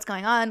tell her what's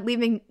going on,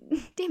 leaving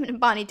Damon and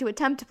Bonnie to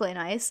attempt to play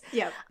nice.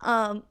 Yep.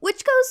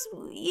 Which goes,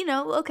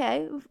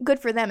 okay,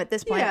 good for them at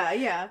this point.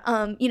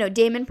 Yeah.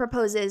 Damon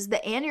proposes the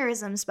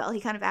aneurysm spell.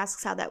 He kind of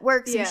asks how that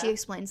works, and she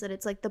explains that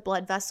it's like the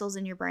blood vessels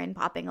in your brain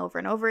popping over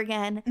and over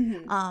again.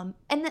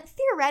 And that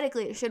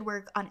theoretically it should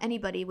work on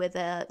anybody with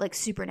a, like,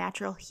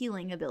 supernatural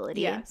healing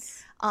ability.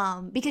 Yes.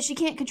 Because she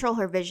can't control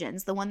her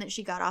visions. The one that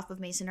she got off of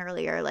Mason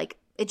earlier, like,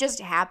 it just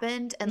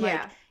happened, and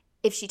like,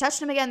 if she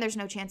touched him again, there's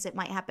no chance it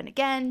might happen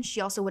again. She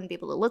also wouldn't be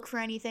able to look for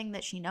anything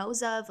that she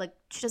knows of. Like,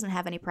 she doesn't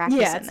have any practice in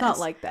this. Yeah, it's not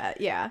like that.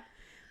 Yeah.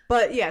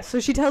 But yeah, so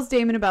she tells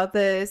Damon about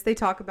this. They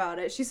talk about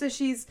it. She says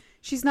she's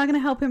not going to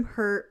help him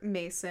hurt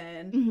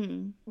Mason.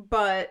 Mm-hmm.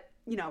 But,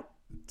 you know,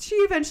 she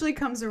eventually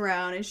comes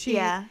around and she...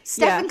 Yeah.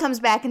 Stefan comes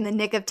back in the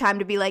nick of time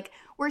to be like,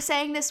 we're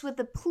saying this with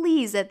a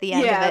please at the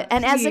end of it.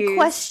 And as a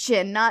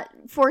question, not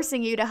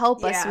forcing you to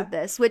help us with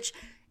this, which...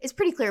 It's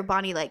pretty clear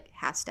Bonnie, like,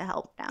 has to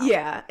help now.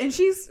 Yeah, and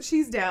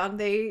she's down.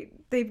 They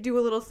do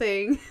a little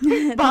thing.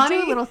 Bonnie, they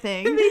do a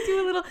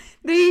little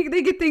thing.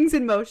 They get things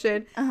in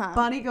motion. Uh-huh.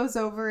 Bonnie goes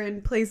over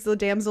and plays the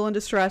damsel in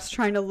distress,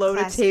 trying to load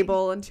a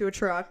table into a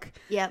truck.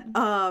 Yep.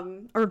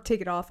 Or take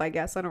it off, I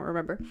guess. I don't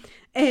remember.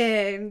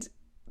 And,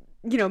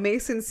 you know,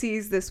 Mason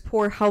sees this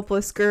poor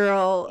helpless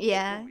girl.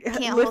 Yeah. Can't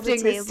lifting hold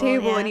the this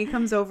table, and he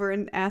comes over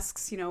and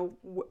asks, you know,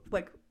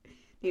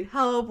 need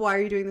help, why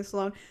are you doing this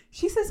alone?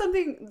 She says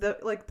something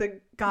the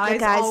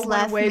guys all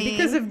went away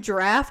because of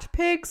draft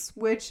picks,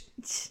 which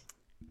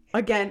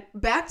again,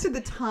 back to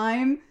the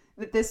time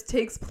that this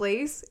takes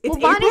place. It's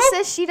Bonnie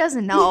says she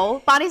doesn't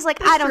know. Bonnie's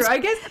like, I don't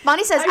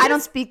Bonnie says I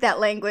don't speak that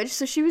language,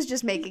 so she was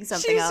just making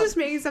something up. She's just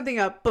making something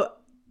up.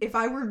 But if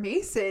I were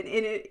Mason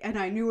and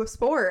I knew a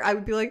sport, I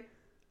would be like,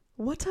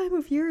 what time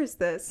of year is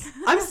this?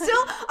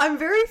 I'm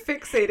very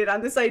fixated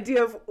on this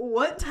idea of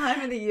what time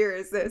of the year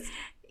is this.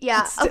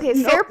 Yeah, okay,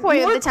 fair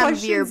point at the time of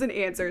year. And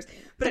answers.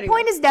 But the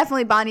point is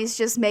definitely Bonnie's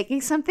just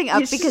making something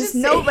up because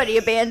nobody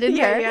abandoned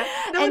her. Yeah.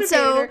 And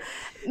so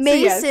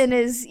Mason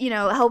is, you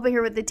know, helping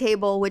her with the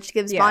table, which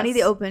gives Bonnie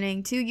the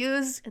opening to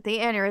use the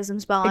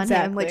aneurysm spell on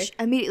him, which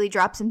immediately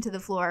drops him to the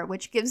floor,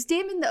 which gives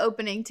Damon the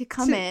opening to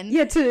come in.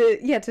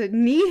 To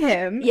knee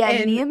him.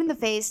 Yeah, knee him in the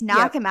face,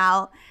 knock him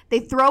out. They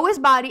throw his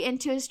body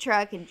into his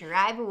truck and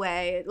drive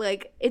away.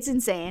 Like, it's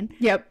insane.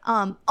 Yep.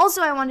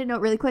 Also, I wanted to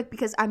note really quick,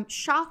 because I'm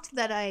shocked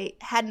that I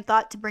hadn't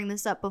thought to bring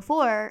this up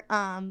before,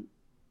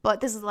 but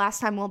this is the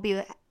last time we'll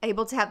be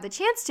able to have the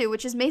chance to,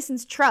 which is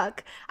Mason's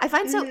truck. I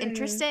find so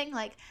interesting.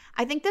 Like,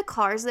 I think the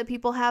cars that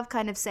people have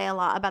kind of say a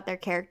lot about their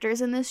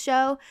characters in this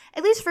show.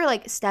 At least for,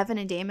 like, Stefan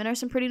and Damon are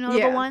some pretty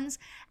notable ones.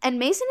 And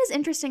Mason is,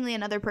 interestingly,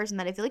 another person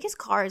that I feel like his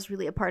car is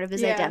really a part of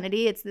his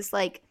identity. It's this,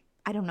 like,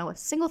 I don't know a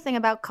single thing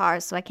about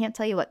cars, so I can't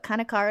tell you what kind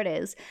of car it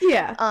is.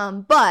 Yeah.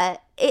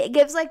 But it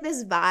gives, like,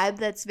 this vibe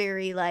that's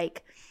very,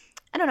 like,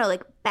 I don't know,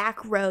 like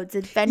back roads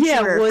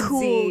adventurer,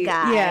 cool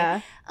guy.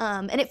 Yeah.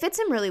 And it fits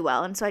him really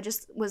well. And so I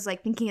just was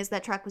like thinking as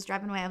that truck was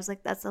driving away, I was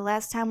like, that's the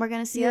last time we're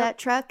going to see that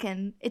truck.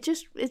 And it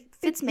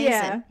fits Mason.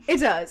 Yeah, it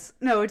does.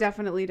 No, it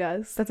definitely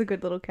does. That's a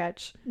good little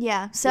catch.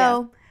 Yeah.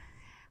 So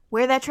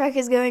where that truck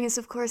is going is,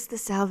 of course, the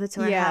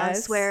Salvatore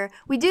house, where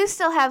we do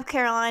still have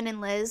Caroline and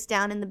Liz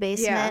down in the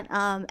basement.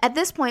 Yeah. At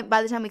this point,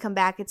 by the time we come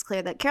back, it's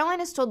clear that Caroline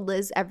has told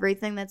Liz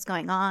everything that's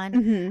going on.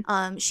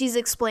 Mm-hmm. She's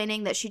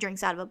explaining that she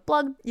drinks out of a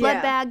blood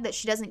bag, that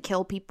she doesn't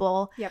kill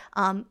people. Yep.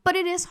 But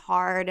it is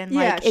hard. And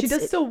like, she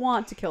does still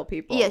want to kill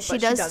people. Yeah, she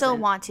does still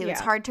want to. Yeah. It's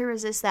hard to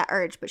resist that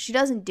urge, but she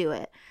doesn't do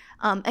it.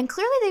 And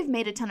clearly they've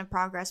made a ton of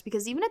progress,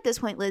 because even at this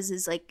point, Liz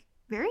is like,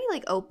 very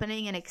like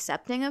opening and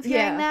accepting of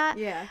hearing that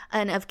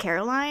and of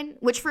Caroline,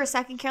 which for a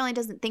second Caroline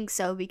doesn't think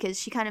so, because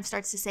she kind of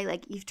starts to say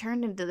like, you've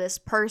turned into this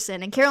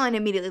person, and Caroline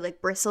immediately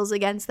like bristles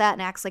against that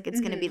and acts like it's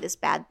going to be this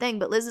bad thing.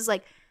 But Liz is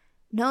like,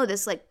 no,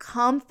 this like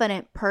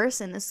confident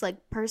person, this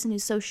like person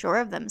who's so sure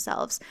of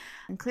themselves.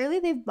 And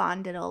clearly they've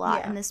bonded a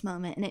lot in this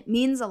moment, and it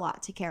means a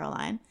lot to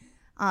Caroline.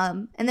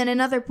 And then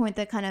another point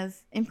that kind of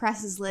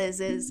impresses Liz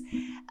is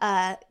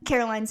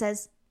Caroline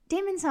says,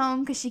 Damon's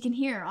home, because she can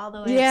hear all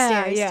the way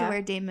upstairs to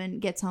where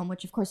Damon gets home,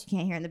 which of course you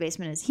can't hear in the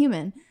basement as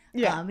human.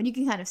 Yeah. And you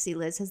can kind of see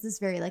Liz has this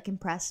very like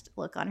impressed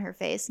look on her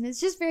face, and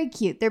it's just very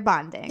cute. They're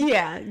bonding.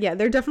 Yeah,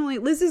 they're definitely,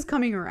 Liz is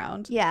coming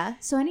around. Yeah.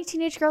 So any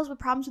teenage girls with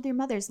problems with your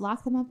mothers,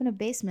 lock them up in a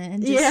basement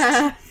and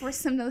just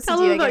force them to tell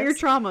them about your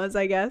traumas,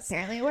 I guess.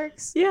 Apparently it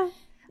works. Yeah.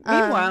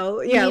 Meanwhile,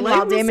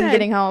 like Damon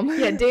getting home.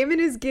 Yeah,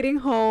 Damon is getting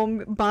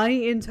home,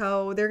 Bonnie in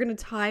tow. They're gonna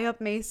tie up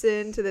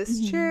Mason to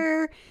this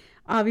chair,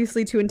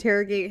 obviously to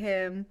interrogate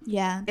him.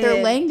 Yeah.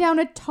 They're laying down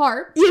a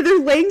tarp. Yeah, they're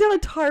laying down a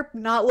tarp,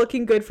 not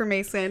looking good for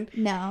Mason.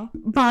 No.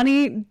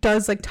 Bonnie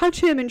does like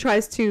touch him and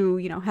tries to,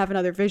 you know, have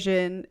another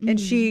vision. And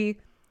she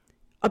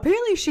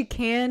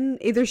can,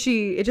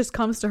 it just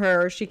comes to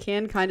her, or she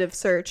can kind of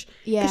search.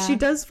 Yeah. Because she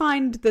does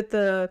find that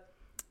the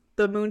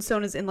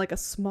moonstone is in like a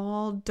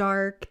small,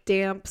 dark,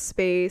 damp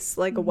space,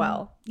 like a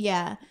well.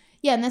 Yeah.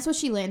 Yeah, and that's what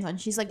she lands on.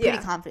 She's like pretty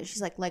confident.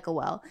 She's like a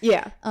well.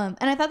 Yeah. And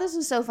I thought this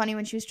was so funny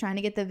when she was trying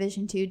to get the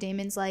vision too.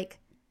 Damon's like,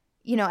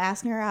 you know,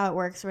 asking her how it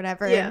works or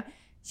whatever. Yeah. And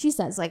she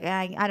says like,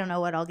 I don't know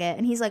what I'll get.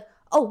 And he's like,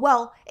 oh,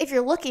 well, if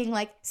you're looking,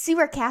 like, see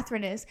where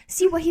Catherine is.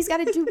 See what he's got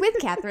to do with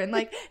Catherine.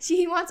 Like,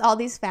 he wants all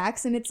these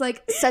facts. And it's,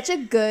 like, such a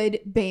good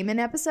Damon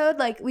episode.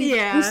 Like, we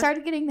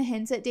started getting the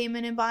hints at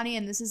Damon and Bonnie.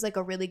 And this is, like,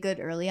 a really good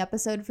early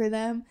episode for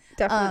them.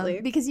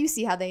 Definitely. Because you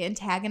see how they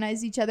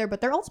antagonize each other.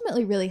 But they're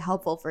ultimately really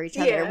helpful for each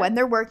other when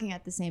they're working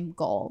at the same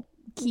goal.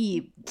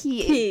 Key,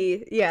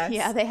 yes.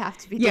 Yeah, they have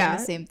to be doing the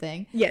same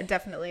thing. Yeah,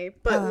 definitely.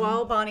 But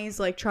while Bonnie's,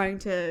 like,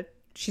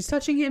 she's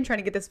touching him, trying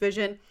to get this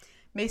vision,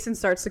 Mason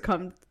starts to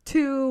come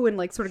to and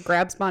like sort of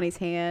grabs Bonnie's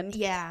hand.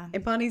 Yeah.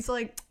 And Bonnie's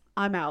like,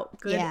 I'm out.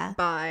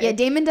 Goodbye. Yeah,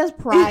 Damon does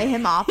pry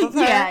him off of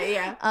her.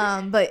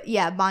 Yeah. But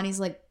yeah, Bonnie's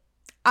like,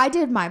 I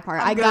did my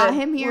part. I got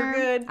him here. We're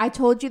good. I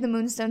told you the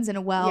moonstone's in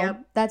a well.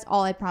 Yep. That's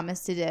all I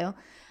promised to do.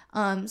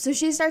 So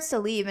she starts to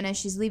leave, and as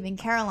she's leaving,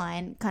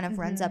 Caroline kind of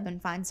runs up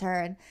and finds her,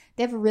 and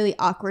they have a really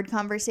awkward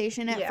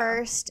conversation at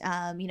first.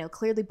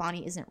 Clearly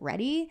Bonnie isn't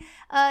ready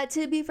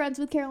to be friends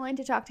with Caroline,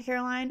 to talk to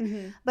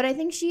Caroline. But I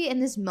think she, in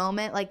this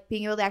moment, like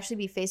being able to actually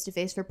be face to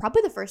face for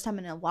probably the first time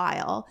in a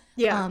while,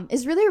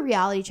 is really a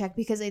reality check,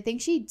 because I think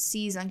she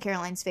sees on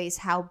Caroline's face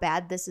how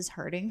bad this is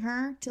hurting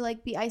her to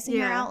like be icing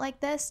her out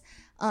like this.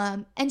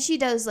 And she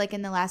does, like,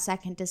 in the last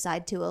second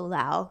decide to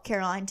allow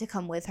Caroline to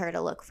come with her to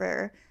look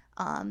for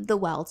the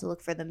well, to look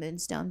for the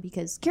moonstone,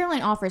 because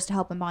Caroline offers to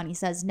help and Bonnie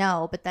says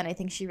no, but then I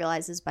think she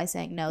realizes by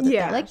saying no that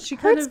that, like, she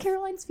hurts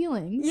Caroline's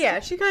feelings. Yeah,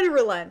 she kind of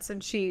relents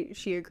and she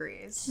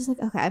agrees. She's like,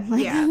 okay,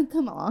 like,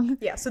 come along.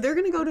 Yeah, so they're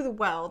gonna go to the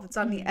well that's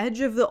on the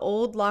edge of the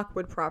old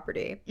Lockwood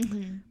property.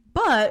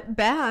 But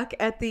back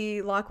at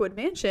the Lockwood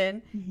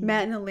mansion,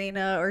 Matt and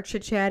Elena are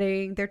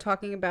chit-chatting. They're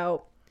talking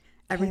about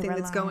everything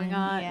that's going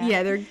on.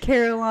 Yeah, they're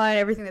Caroline,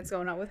 everything that's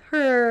going on with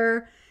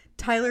her.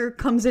 Tyler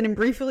comes in and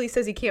briefly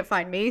says he can't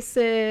find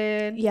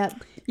Mason.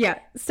 Yep. Yeah.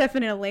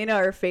 Stefan and Elena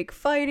are fake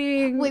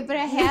fighting. Wait, but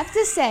I have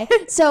to say,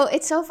 so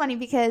it's so funny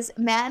because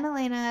Matt and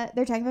Elena,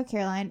 they're talking about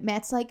Caroline.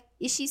 Matt's like,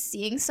 is she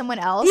seeing someone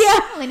else? Yeah.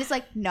 Elena's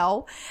like,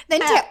 no. Then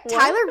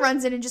Tyler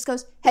runs in and just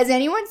goes, has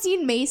anyone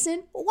seen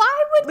Mason?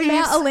 Why would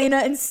Matt, Elena,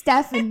 and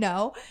Stefan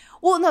know?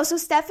 Well, no, so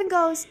Stefan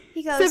goes,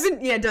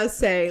 Stefan, does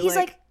say. He's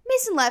like,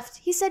 Mason left.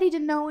 He said he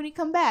didn't know when he'd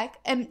come back.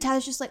 And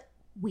Tyler's just like,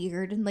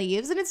 weird, and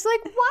leaves. And it's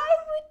like, why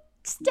would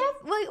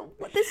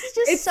this is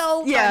just so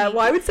funny. Yeah,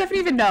 why would Stefan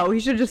even know?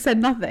 He should have just said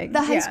nothing.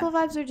 The high school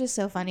vibes are just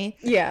so funny.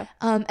 Yeah.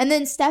 And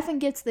then Stefan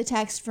gets the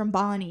text from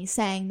Bonnie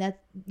saying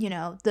that,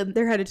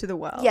 they're headed to the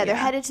well. Yeah, they're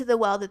headed to the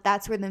well,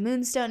 that's where the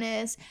moonstone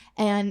is.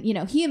 And,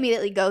 he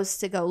immediately goes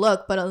to go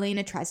look, but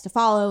Elena tries to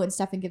follow, and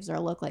Stefan gives her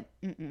a look like,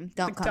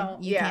 don't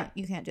come. You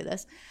can't do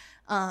this.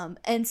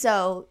 And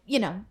so,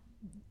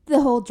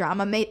 the whole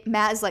drama,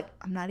 Matt is like,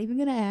 I'm not even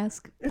going to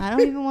ask. I don't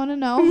even want to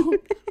know.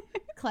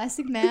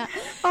 Classic Matt.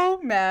 Oh,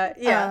 Matt.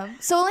 Yeah.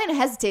 So Elena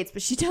hesitates,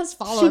 but she does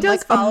follow him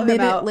like a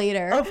minute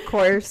later. Of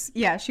course.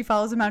 Yeah, she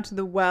follows him out to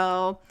the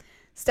well.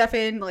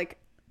 Stefan, like,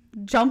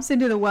 jumps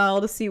into the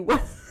well to see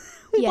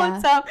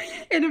what's up.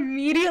 And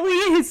immediately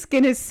his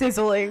skin is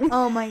sizzling.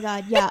 Oh, my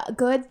God. Yeah.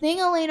 Good thing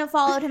Elena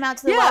followed him out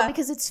to the well,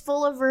 because it's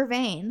full of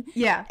vervain.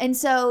 Yeah. And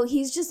so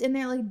he's just in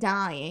there, like,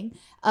 dying.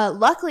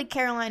 Luckily,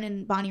 Caroline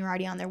and Bonnie were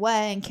already on their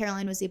way, and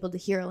Caroline was able to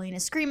hear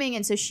Elena screaming,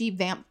 and so she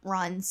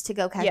runs to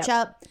go catch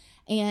up.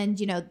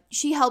 And,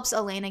 she helps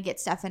Elena get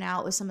Stefan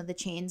out with some of the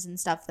chains and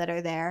stuff that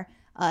are there.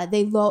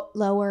 They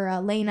lower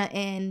Elena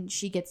in.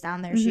 She gets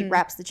down there. She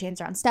wraps the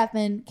chains around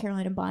Stefan.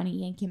 Caroline and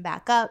Bonnie yank him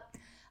back up.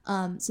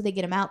 So they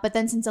get him out. But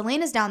then since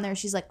Elena's down there,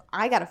 she's like,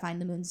 I got to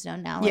find the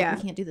moonstone now. Like,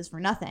 we can't do this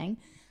for nothing.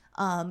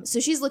 So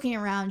she's looking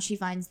around. She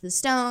finds the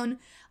stone.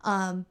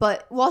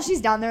 But while she's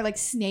down there, like,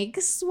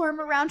 snakes swarm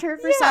around her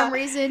for some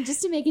reason,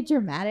 just to make it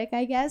dramatic,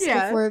 I guess,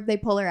 before they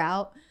pull her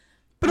out.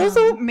 But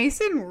also,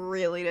 Mason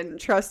really didn't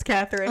trust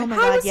Catherine. Oh my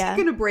How God, was he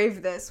going to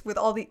brave this with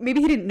all the...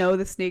 Maybe he didn't know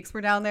the snakes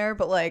were down there,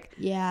 but, like...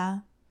 Yeah.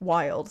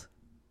 Wild.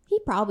 He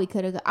probably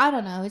could have... I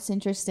don't know. It's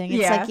interesting.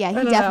 It's like, he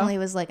definitely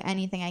was like,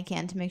 anything I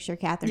can to make sure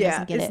Catherine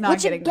doesn't get it.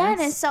 Which,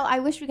 again, is so... I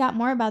wish we got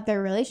more about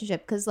their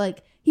relationship, because,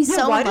 like, he's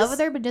so in love with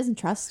her, but doesn't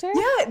trust her.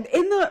 Yeah,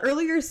 in the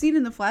earlier scene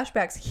in the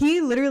flashbacks,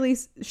 he literally...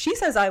 She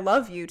says, I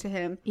love you to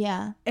him.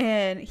 Yeah.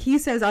 And he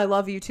says, I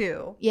love you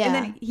too. Yeah. And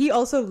then he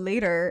also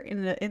later,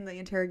 in the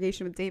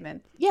interrogation with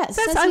Damon...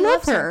 says I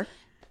love her.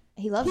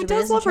 He loves her, He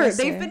does love her.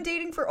 They've been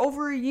dating for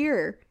over a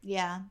year.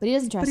 Yeah, but he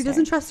doesn't trust her. But he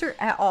doesn't trust her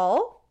at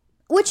all?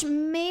 Which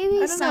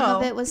maybe some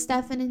of it was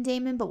Stefan and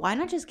Damon, but why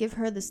not just give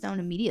her the stone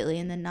immediately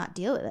and then not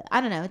deal with it?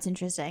 I don't know. It's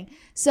interesting.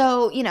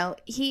 So,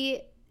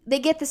 they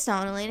get the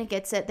stone. Elena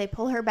gets it. They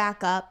pull her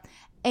back up.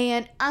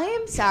 And I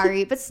am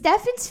sorry, but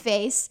Stefan's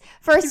face,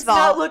 first of all...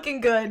 not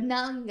looking good.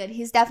 Not looking good.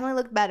 He's definitely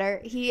looked better.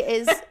 He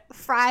is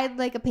fried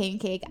like a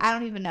pancake. I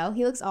don't even know.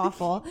 He looks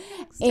awful.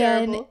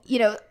 And,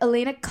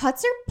 Elena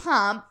cuts her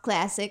palm,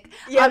 classic,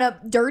 on a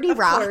dirty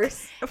rock.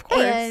 Of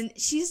course. And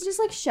she's just,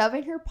 like,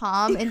 shoving her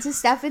palm into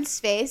Stefan's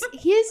face.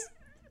 He is...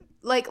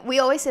 Like, we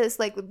always say this,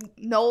 like,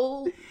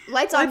 no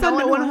lights on,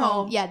 no one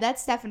home. Yeah,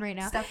 that's Stefan right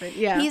now. Stefan,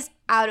 yeah. He's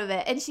out of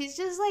it. And she's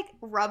just, like,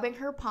 rubbing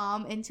her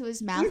palm into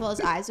his mouth while his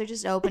eyes are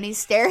just open. He's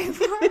staring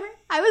for her.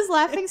 I was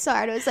laughing so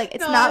hard. I was like,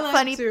 it's not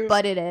funny,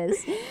 but it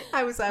is.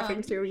 I was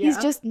laughing too, yeah. He's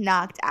just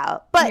knocked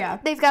out.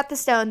 But they've got the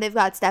stone. They've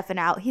got Stefan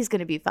out. He's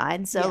going to be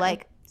fine. So,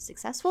 like,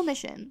 successful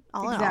mission,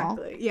 all in all.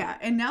 Exactly, yeah.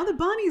 And now that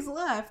Bonnie's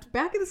left,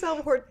 back at the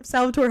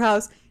Salvatore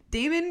house,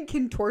 Damon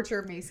can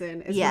torture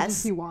Mason as much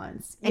as he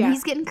wants. And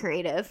he's getting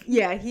creative.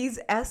 Yeah, he's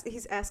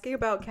asking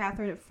about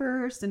Catherine at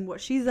first and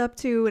what she's up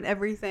to and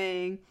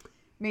everything.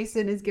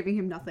 Mason is giving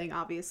him nothing,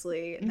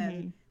 obviously. And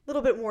then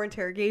little bit more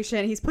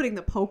interrogation. He's putting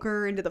the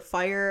poker into the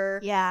fire.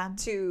 Yeah.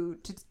 To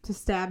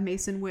stab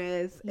Mason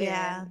with.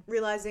 Yeah. And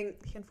realizing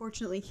he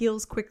unfortunately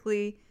heals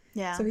quickly.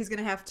 Yeah. So he's going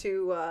to have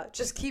to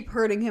just keep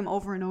hurting him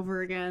over and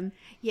over again.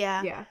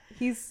 Yeah. Yeah.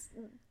 He's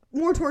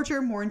more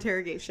torture, more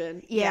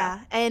interrogation. Yeah.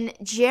 And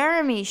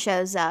Jeremy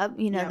shows up,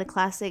 you know, the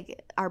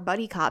classic, our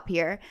buddy cop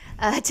here.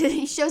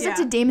 He shows up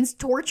to Damon's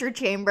torture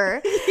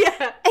chamber.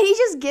 And he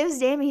just gives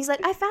Damon, he's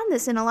like, I found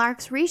this in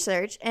Alaric's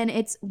research, and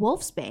it's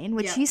wolfsbane,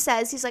 which he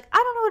says, he's like, I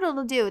don't know what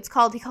it'll do.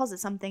 He calls it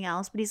something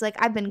else, but he's like,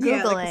 I've been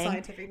Googling. Like the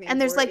scientific name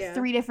and there's for like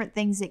 3 different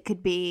things it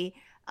could be.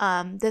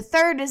 The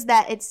third is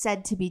that it's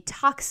said to be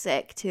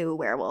toxic to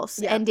werewolves.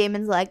 And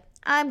Damon's like,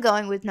 I'm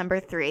going with number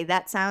 3.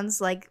 That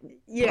sounds like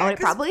what it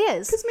probably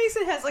is. Because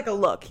Mason has like a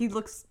look. He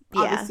looks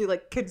obviously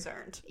like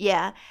concerned.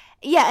 Yeah.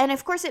 Yeah, and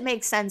of course it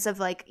makes sense of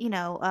like, you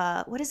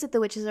know, what is it the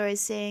witch is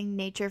always saying?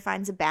 Nature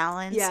finds a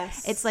balance.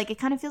 Yes. It's like, it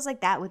kind of feels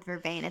like that with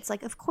vervain. It's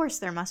like, of course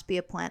there must be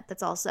a plant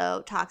that's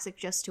also toxic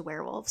just to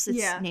werewolves.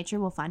 Nature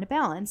will find a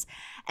balance.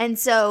 And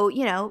so,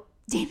 you know,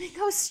 Damon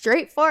goes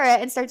straight for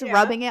it and starts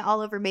rubbing it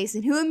all over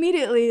Mason, who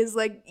immediately is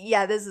like,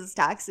 yeah, this is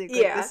toxic.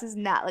 Like, this is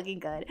not looking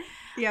good.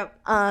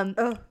 Yep.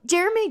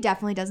 Jeremy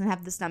definitely doesn't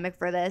have the stomach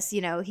for this.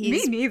 You know,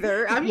 me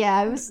neither.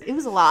 It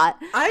was a lot.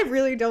 I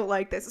really don't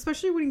like this,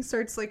 especially when he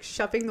starts like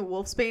shoving the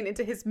wolfsbane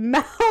into his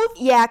mouth.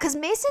 Yeah, because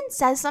Mason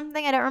says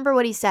something. I don't remember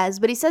what he says,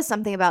 but he says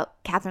something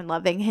about Catherine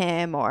loving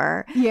him,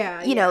 or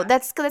you know,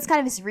 that's kind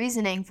of his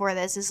reasoning for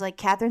this. Is like,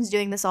 Catherine's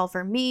doing this all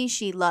for me.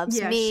 She loves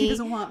me. She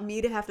doesn't want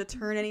me to have to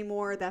turn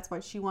anymore. That's why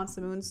she wants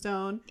the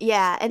moonstone.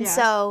 Yeah, and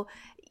so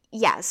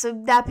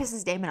that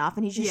pisses Damon off,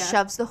 and he just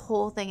shoves the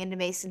whole thing into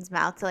Mason's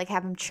mouth to like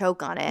have him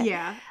choke on it.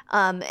 Yeah.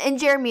 And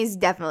Jeremy's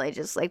definitely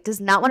just like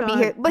does not want to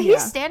be here, but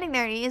he's standing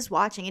there and he is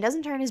watching. He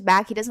doesn't turn his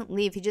back. He doesn't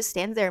leave. He just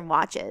stands there and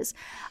watches.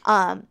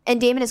 And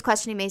Damon is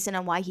questioning Mason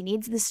on why he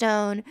needs the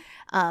stone.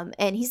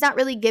 And he's not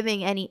really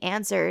giving any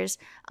answers.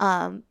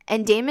 And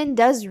Damon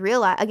does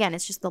realize, again,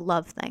 it's just the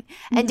love thing.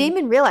 And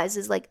Damon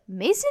realizes like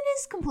Mason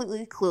is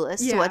completely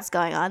clueless to what's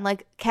going on.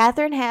 Like,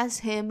 Catherine has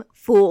him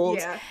fooled.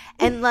 Yeah.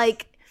 And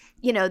like,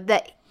 you know,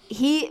 that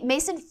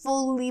Mason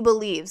fully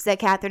believes that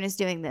Catherine is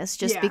doing this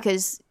just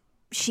because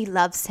she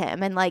loves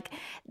him. And like,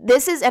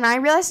 this is, and I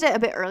realized it a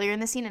bit earlier in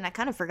the scene, and I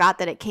kind of forgot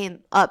that it came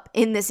up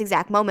in this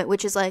exact moment,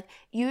 which is like,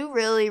 you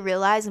really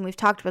realize, and we've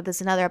talked about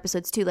this in other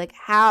episodes too, like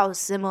how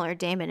similar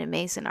Damon and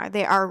Mason are.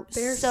 They're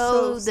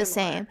so the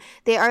same.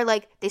 They are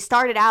like, they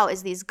started out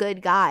as these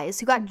good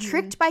guys who got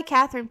tricked by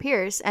Catherine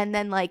Pierce, and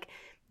then like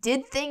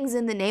did things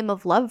in the name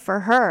of love for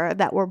her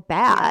that were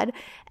bad,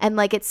 and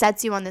like it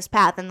sets you on this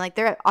path, and like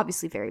they're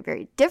obviously very,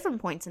 very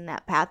different points in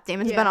that path.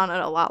 Damon's been on it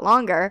a lot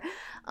longer,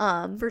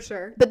 for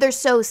sure, but they're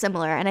so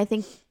similar. And I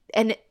think,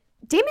 and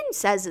Damon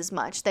says as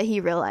much, that he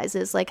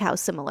realizes like how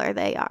similar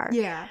they are.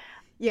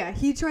 Yeah,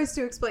 he tries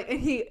to explain, and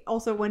he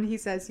also, when he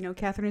says, you know,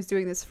 Catherine is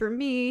doing this for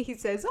me, he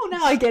says, oh,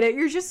 now I get it,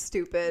 you're just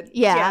stupid.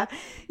 Yeah,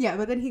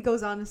 but then he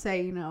goes on to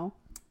say, you know,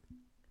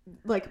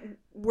 like,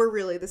 we're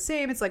really the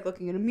same. It's like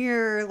looking in a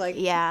mirror. Like,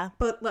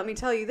 but let me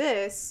tell you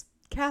this,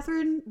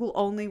 Catherine will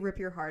only rip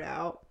your heart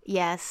out.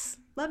 Yes.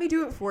 Let me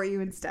do it for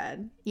you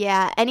instead.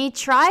 Yeah, and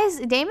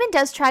Damon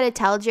does try to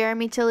tell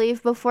Jeremy to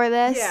leave before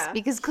this,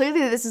 because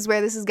clearly this is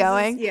where this is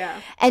going.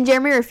 And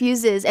Jeremy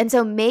refuses, and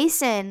so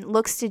Mason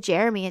looks to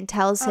Jeremy and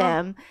tells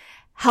him,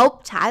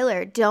 help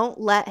Tyler. Don't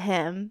let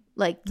him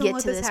get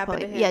to this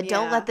point.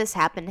 Don't let this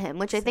happen to him,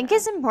 which I think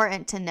is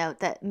important to note,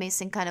 that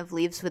Mason kind of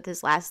leaves with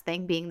his last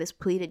thing being this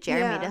plea to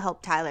Jeremy to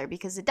help Tyler,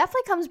 because it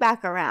definitely comes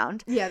back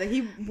around. Yeah, that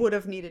he would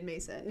have needed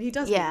Mason. He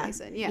does need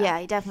Mason. Yeah,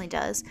 he definitely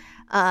does.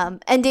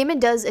 And Damon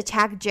does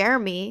attack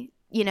Jeremy,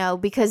 you know,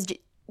 because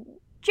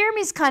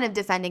Jeremy's kind of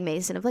defending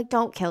Mason of like,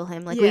 don't kill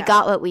him. Like, we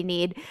got what we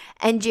need.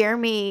 And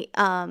Jeremy,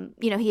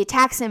 you know, he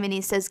attacks him and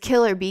he says,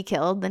 kill or be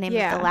killed, the name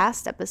of the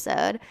last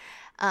episode.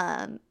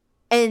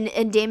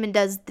 And Damon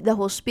does the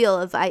whole spiel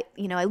of, I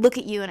look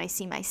at you and I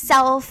see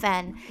myself,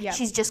 and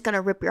she's just going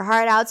to rip your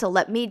heart out, so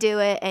let me do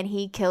it. And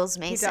he kills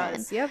Mason. He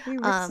does. Yep, he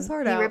rips his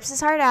heart out. He rips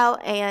his heart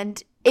out,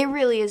 and it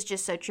really is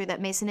just so true that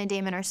Mason and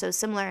Damon are so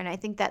similar, and I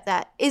think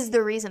that is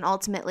the reason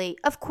ultimately.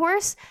 Of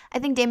course, I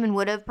think Damon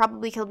would have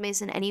probably killed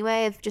Mason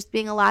anyway, of just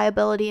being a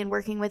liability and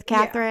working with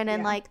Catherine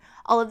and like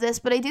all of this,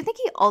 but I do think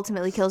he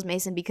ultimately kills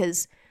Mason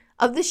because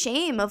of the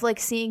shame of like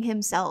seeing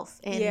himself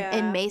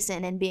in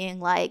Mason and being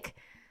like,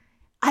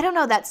 I don't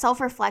know, that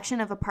self-reflection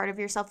of a part of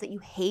yourself that you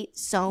hate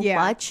so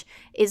much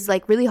is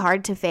like really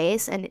hard to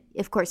face. And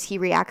of course he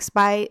reacts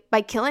by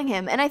killing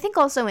him. And I think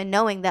also in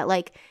knowing that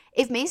like,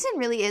 if Mason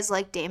really is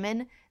like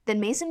Damon, then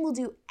Mason will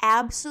do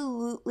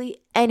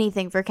absolutely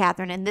anything for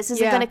Catherine. And this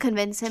isn't going to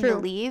convince him to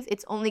leave.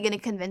 It's only going to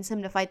convince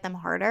him to fight them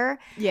harder.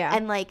 Yeah.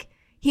 And like,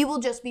 he will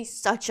just be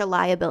such a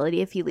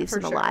liability if he leaves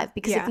him alive.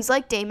 Because if he's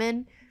like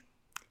Damon,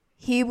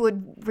 he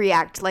would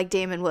react like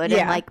Damon would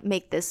and like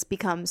make this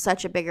become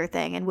such a bigger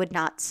thing and would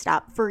not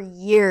stop for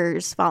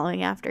years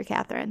following after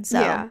Catherine.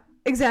 So yeah,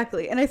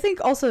 exactly. And I think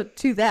also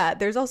to that,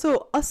 there's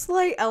also a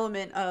slight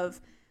element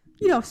of,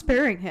 you know,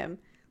 sparing him.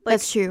 Like,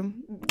 that's true.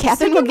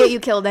 Catherine will get you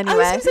killed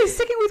anyway. I was gonna say,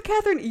 sticking with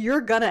Catherine, you're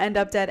gonna end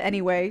up dead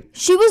anyway.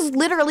 She was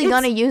literally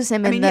gonna use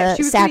him in the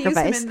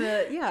sacrifice. In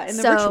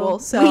the ritual.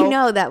 So we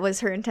know that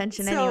was her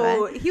intention anyway.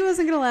 So he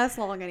wasn't gonna last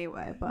long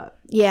anyway. But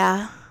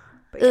yeah.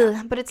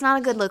 But it's not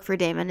a good look for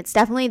Damon. It's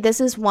definitely,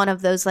 this is one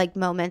of those like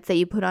moments that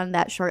you put on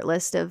that short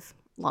list of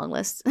long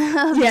list.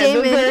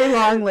 The very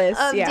long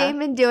list of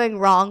Damon doing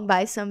wrong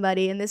by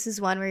somebody, and this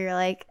is one where you're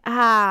like,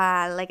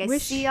 I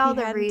see all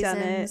the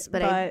reasons,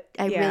 but I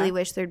really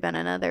wish there'd been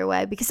another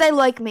way, because I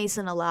like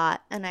Mason a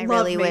lot, and I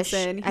really wish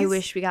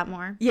we got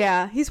more.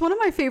 Yeah, he's one of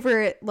my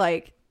favorite,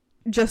 like,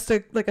 just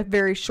a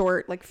very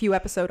short, like, few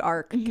episode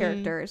arc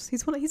characters.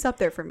 He's up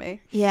there for me.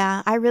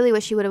 Yeah, I really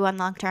wish he would have won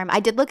long term. I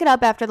did look it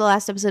up after the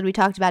last episode. We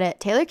talked about it.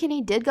 Taylor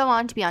Kinney did go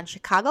on to be on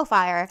Chicago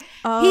Fire.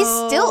 Oh, he's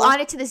still on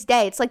it to this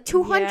day. It's like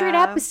 200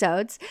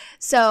 episodes.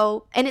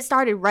 So, and it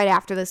started right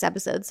after this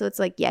episode. So it's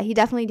like, yeah, he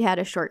definitely had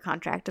a short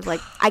contract of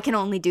like, I can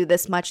only do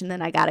this much and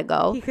then I gotta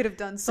go. He could have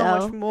done so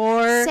much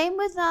more. Same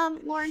with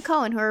Lauren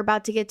Cohen, who we're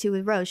about to get to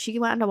with Rose. She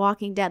went on to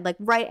Walking Dead like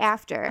right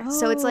after.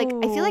 So it's like,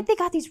 I feel like they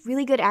got these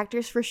really good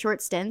actors for short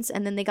stints,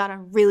 and then they got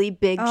on really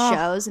big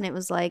shows, and it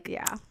was like,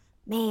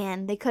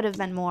 man, they could have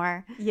been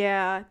more.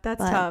 Yeah, that's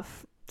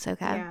tough. It's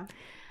okay.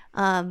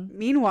 Yeah.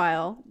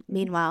 Meanwhile,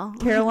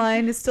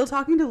 Caroline is still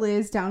talking to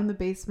Liz down in the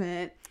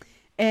basement,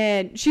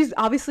 and she's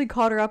obviously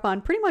caught her up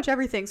on pretty much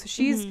everything. So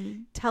she's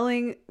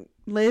telling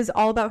Liz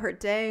all about her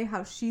day,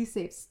 how she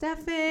saved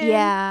Stefan.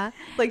 Yeah.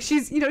 Like,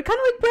 she's, kind of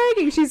like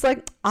bragging. She's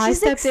like, I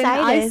stepped in,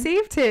 I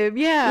saved him.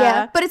 Yeah.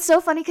 Yeah. But it's so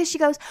funny because she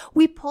goes,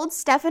 we pulled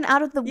Stefan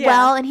out of the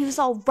well and he was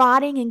all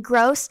rotting and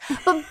gross,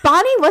 but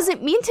Bonnie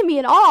wasn't mean to me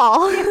at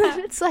all. Yeah.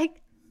 It's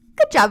like,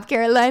 good job,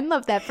 Caroline.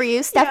 Love that for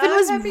you. Stefan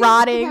was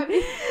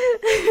rotting.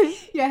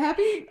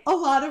 Happy a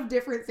lot of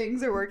different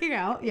things are working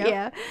out.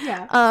 Yep.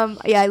 Yeah.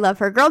 I love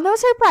her. Girl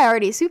knows her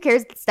priorities. Who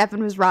cares that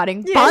Stefan was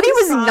rotting? Yeah, Bonnie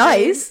was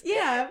nice.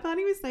 Yeah,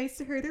 Bonnie was nice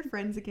to her. They're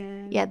friends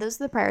again. Yeah,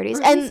 those are the priorities.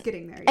 Or and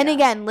getting there, and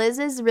again, Liz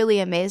is really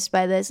amazed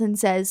by this and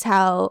says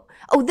how,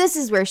 this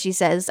is where she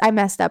says, I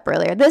messed up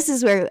earlier. This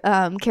is where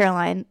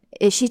Caroline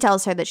is, she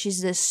tells her that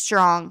she's this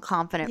strong,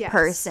 confident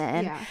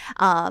person.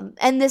 Yeah.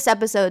 And this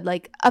episode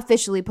like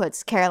officially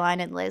puts Caroline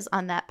and Liz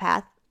on that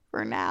path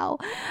for now,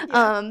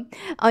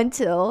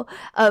 until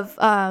of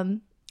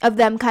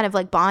them kind of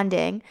like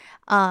bonding.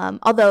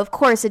 Although of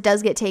course it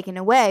does get taken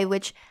away,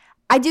 which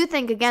I do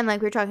think, again,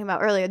 like we were talking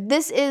about earlier,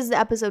 this is the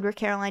episode where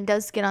Caroline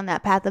does get on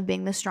that path of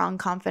being the strong,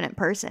 confident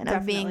person,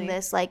 of being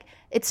this, like,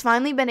 it's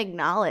finally been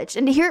acknowledged.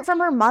 And to hear it from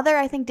her mother,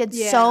 I think did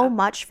so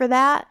much for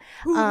that.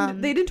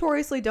 They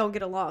notoriously don't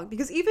get along,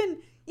 because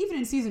even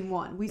in season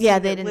 1, we see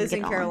that Liz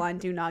and Caroline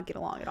do not get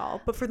along at all.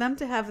 But for them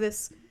to have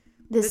this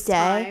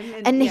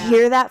day and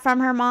hear that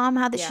from her mom,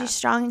 how that she's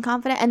strong and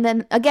confident, and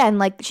then again,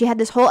 like, she had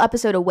this whole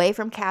episode away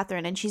from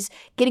Catherine, and she's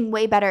getting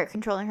way better at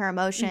controlling her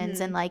emotions,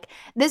 and like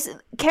this,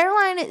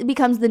 Caroline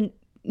becomes the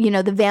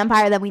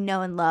vampire that we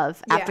know and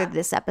love after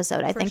this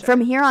episode. I think from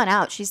here on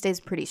out she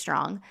stays pretty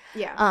strong,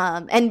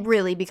 and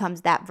really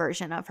becomes that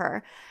version of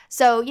her.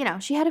 So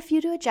she had a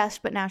few to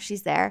adjust, but now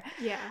she's there.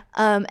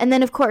 And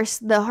then of course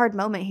the hard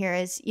moment here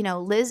is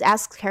Liz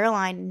asks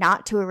Caroline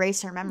not to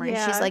erase her memory.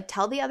 She's like,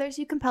 tell the others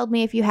you compelled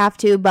me if you have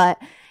to,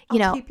 but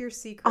I'll keep your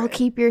secret. I'll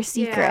keep your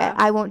secret.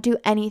 I won't do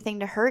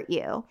anything to hurt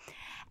you.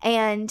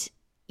 And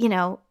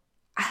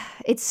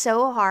it's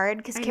so hard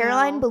because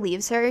Caroline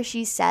believes her.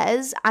 She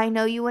says, I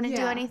know you wouldn't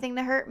do anything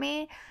to hurt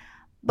me.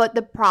 But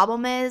the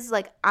problem is,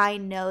 like, I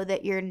know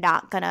that you're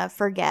not going to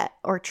forget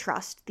or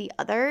trust the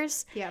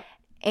others. Yep.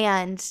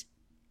 And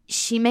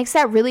she makes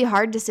that really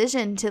hard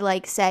decision to,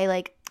 like, say,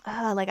 like,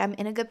 I'm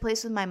in a good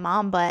place with my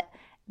mom, but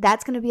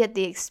that's going to be at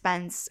the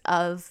expense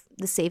of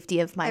the safety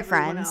of my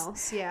friends.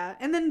 Else,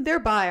 and then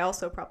thereby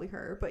also probably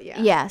her, but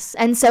Yes,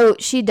 and so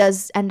she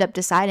does end up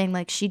deciding,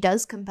 like, she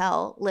does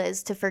compel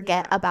Liz to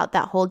forget about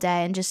that whole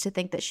day and just to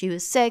think that she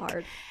was sick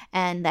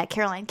and that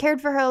Caroline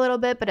cared for her a little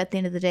bit, but at the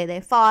end of the day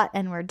they fought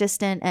and were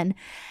distant. And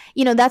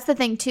that's the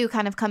thing too,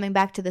 kind of coming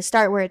back to the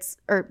start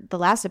or the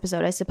last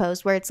episode, I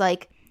suppose, where it's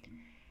like,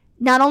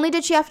 not only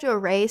did she have to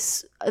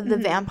erase the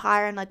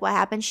vampire and like what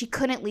happened, she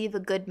couldn't leave a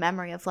good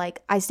memory of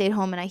like, I stayed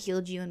home and I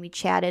healed you and we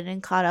chatted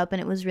and caught up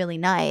and it was really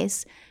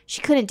nice. She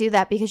couldn't do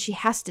that because she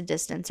has to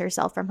distance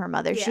herself from her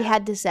mother. She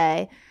had to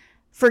say,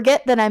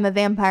 forget that I'm a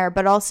vampire,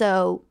 but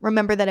also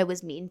remember that I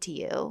was mean to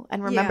you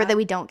and remember that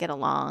we don't get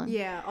along.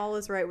 Yeah, all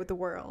is right with the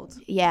world.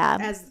 Yeah.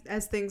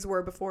 As things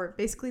were before,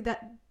 basically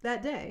that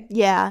day.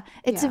 Yeah.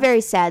 It's a very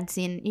sad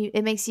scene.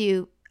 It makes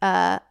you...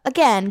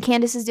 again,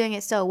 Candace is doing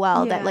it so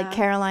well that like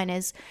Caroline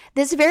is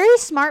this very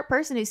smart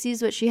person who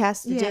sees what she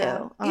has to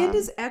do. And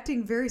is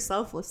acting very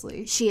selfless.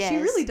 She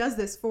really does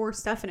this for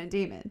Stefan and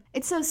Damon.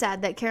 It's so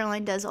sad that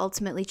Caroline does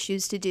ultimately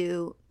choose to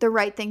do the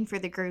right thing for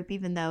the group,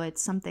 even though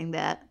it's something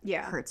that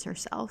hurts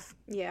herself.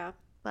 Yeah.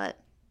 But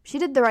she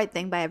did the right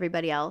thing by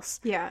everybody else.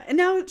 Yeah. And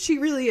now she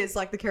really is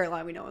like the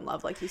Caroline we know and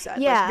love, like you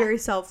said. Yeah. Like, very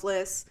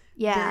selfless.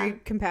 Yeah. Very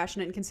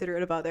compassionate and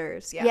considerate of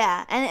others. Yeah.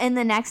 Yeah. And in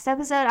the next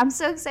episode, I'm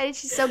so excited.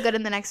 She's so good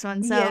in the next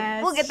one. So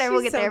we'll get there.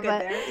 We'll get there.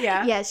 But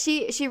yeah,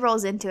 she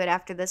rolls into it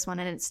after this one,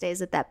 and it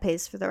stays at that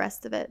pace for the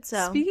rest of it.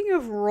 So speaking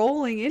of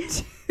rolling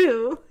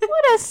into,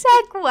 what a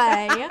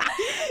segue.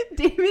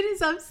 Damon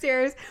is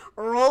upstairs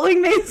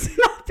rolling Mason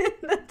up in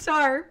the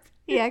tarp.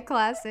 Yeah,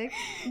 classic.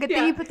 Good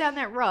thing you put down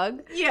that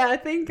rug. Yeah,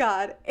 thank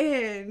God.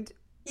 And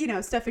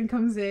Stefan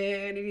comes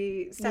in,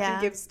 and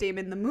Stefan gives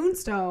Damon the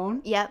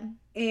moonstone. Yep.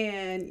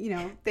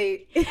 And,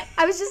 they...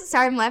 I was just...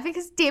 Sorry, I'm laughing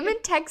because Damon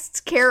texts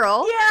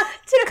Carol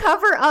to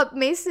cover up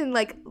Mason,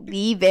 like,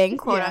 leaving,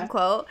 quote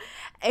unquote.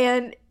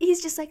 And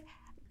he's just like,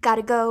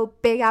 gotta go,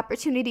 big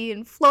opportunity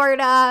in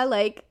Florida,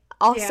 like,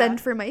 I'll send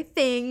for my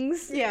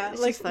things. Yeah,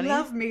 like, funny.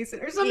 Love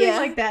Mason or something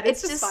like that.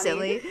 It's just funny.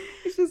 Silly.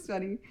 It's just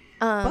funny.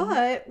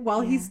 But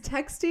while Damon is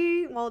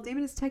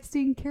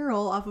texting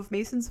Carol off of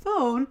Mason's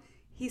phone,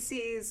 he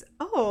sees,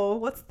 oh,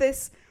 what's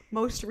this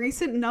most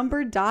recent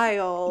number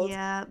dialed?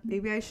 Yeah.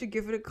 Maybe I should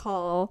give it a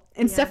call.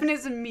 And Stefan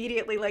is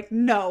immediately like,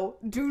 no,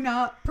 do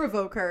not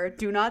provoke her.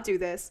 Do not do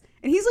this.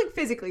 And he's like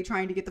physically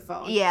trying to get the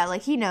phone. Yeah,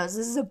 like he knows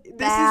this is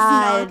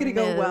not going to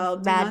go well.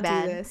 Do not do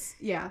this.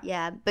 Yeah.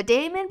 Yeah. But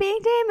Damon being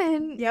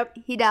Damon. Yep.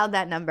 He dialed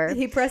that number.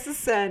 He presses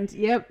send.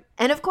 Yep.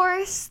 And of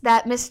course,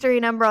 that mystery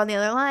number on the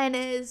other line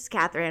is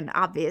Catherine,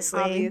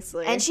 obviously.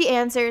 And she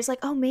answers like,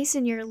 oh,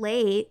 Mason, you're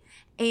late.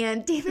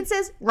 And Damon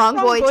says, wrong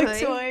boy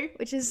toy,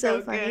 which is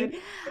so funny.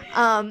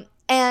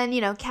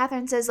 And,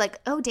 Catherine says, like,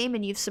 oh,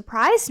 Damon, you've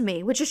surprised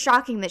me, which is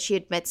shocking that she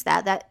admits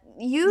that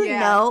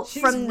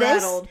she's from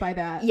this. Rattled by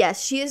that.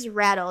 Yes, she is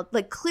rattled,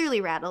 like, clearly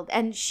rattled.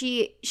 And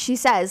she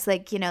says,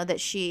 like, that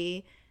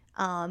she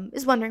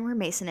is wondering where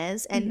Mason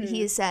is. And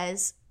he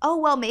says, oh,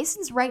 well,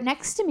 Mason's right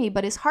next to me,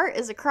 but his heart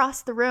is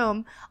across the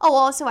room. Oh,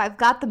 also, I've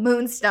got the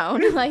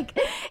moonstone. Like,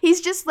 he's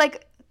just,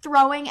 like,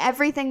 throwing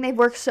everything they've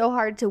worked so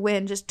hard to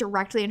win just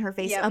directly in her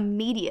face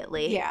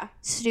immediately. Yeah.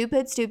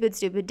 Stupid.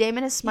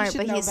 Damon is smart,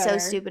 but he's so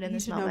stupid in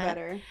this moment. Know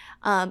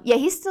better.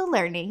 He's still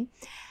learning.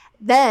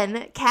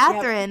 Then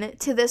Catherine,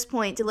 to this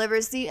point,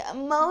 delivers the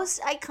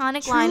most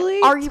iconic line,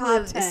 arguably,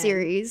 of the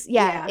series.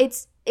 Yeah.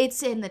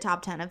 It's in the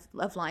top 10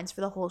 of lines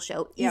for the whole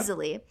show,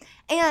 easily.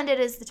 And it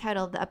is the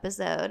title of the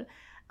episode.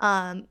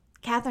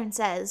 Catherine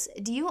says,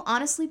 do you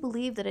honestly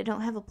believe that I don't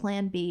have a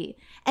plan B?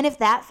 And if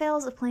that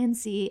fails, a plan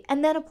C,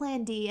 and then a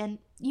plan D, and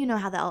you know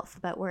how the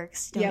alphabet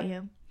works, don't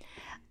you?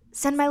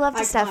 Send my love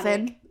to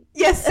Stefan.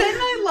 Yes, send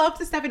my love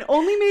to Stefan.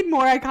 Only made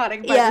more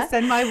iconic by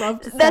send my love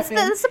to Stefan.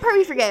 That's the part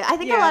we forget. I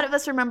think a lot of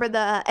us remember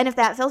and if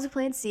that fails, a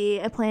plan C,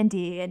 a plan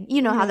D, and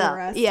you know how the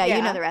rest. Yeah,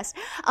 you know the rest.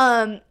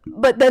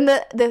 But then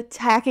the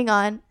tacking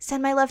on,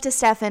 send my love to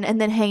Stefan, and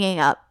then hanging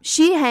up.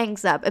 She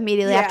hangs up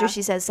immediately after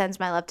she says, sends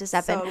my love to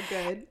Stefan. So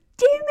good.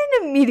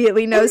 Damon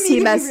immediately knows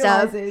he messed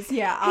up.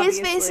 Yeah, obviously. His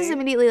face is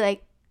immediately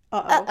like,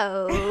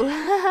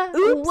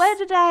 uh-oh. What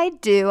did I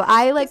do?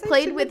 I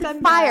played with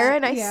fire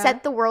and I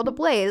set the world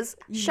ablaze.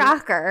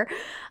 Shocker.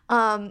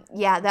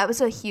 That was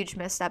a huge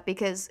misstep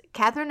because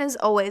Catherine is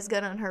always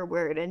good on her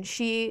word, and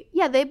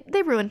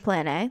they ruined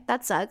plan A.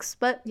 That sucks,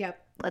 but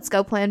let's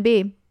go plan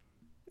B.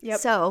 Yep.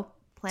 So,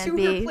 plan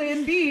B. Her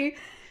plan B.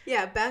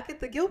 Yeah, back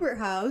at the Gilbert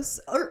house,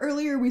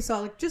 earlier we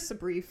saw just a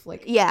brief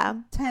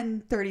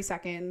 10, 30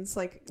 seconds,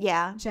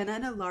 Jenna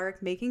and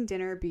Alaric making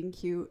dinner, being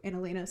cute, and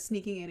Elena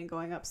sneaking in and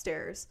going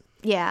upstairs.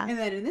 Yeah. And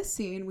then in this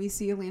scene, we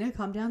see Elena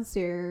come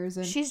downstairs.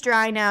 And she's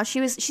dry now.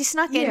 She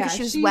snuck in because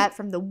she was wet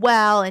from the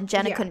well, and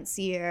Jenna couldn't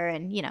see her,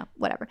 and,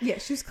 whatever. Yeah,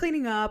 she was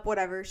cleaning up,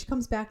 whatever. She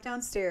comes back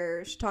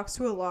downstairs. She talks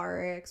to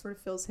Alaric, sort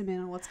of fills him in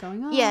on what's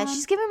going on. Yeah,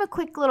 she's giving him a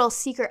quick little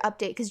secret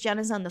update because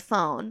Jenna's on the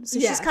phone. So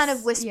she's kind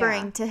of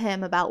whispering to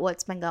him about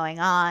what's been going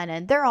on,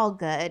 and they're all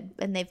good,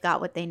 and they've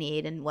got what they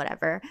need, and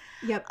whatever.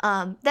 Yep.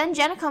 Then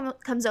Jenna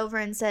comes over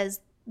and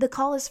says, the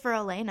call is for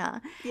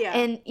Elena. Yeah.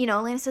 And,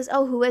 Elena says,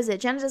 oh, who is it?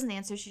 Jenna doesn't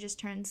answer. She just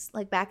turns,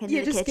 back into the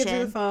kitchen. Yeah, just gives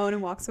her the phone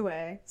and walks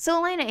away. So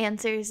Elena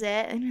answers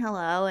it, and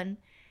hello, and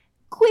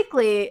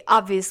quickly,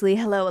 obviously,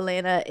 hello,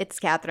 Elena,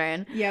 it's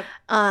Catherine. Yep.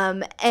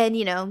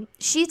 And,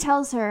 she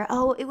tells her,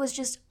 oh, it was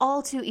just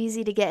all too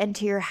easy to get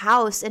into your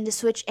house and to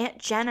switch Aunt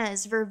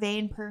Jenna's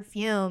vervain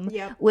perfume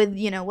with,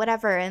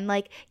 whatever,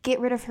 and, get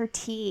rid of her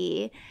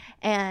tea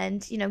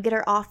and, get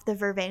her off the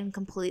vervain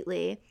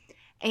completely.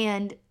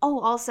 And,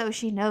 also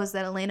she knows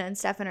that Elena and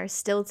Stefan are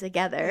still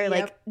together.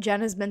 Yep.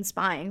 Jenna's been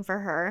spying for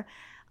her.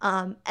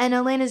 And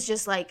Elena's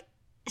just,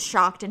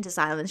 shocked into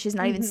silence. She's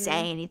not even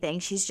saying anything.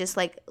 She's just,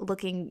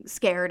 looking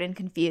scared and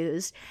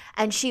confused.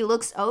 And she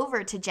looks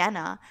over to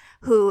Jenna,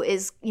 who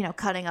is,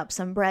 and up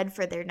some bread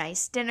for their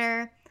nice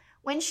dinner.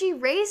 When she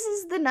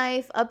raises the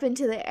knife up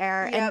into the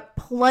air and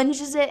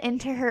plunges it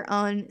into her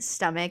own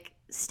stomach,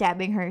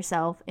 stabbing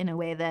herself in a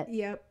way that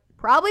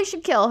probably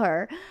should kill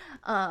her.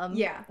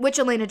 Which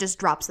Elena just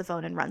drops the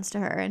phone and runs to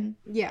her, and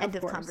end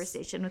of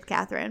conversation with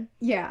Catherine.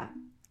 Yeah.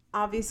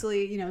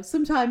 Obviously,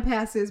 some time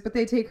passes, but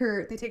they take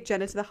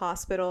Jenna to the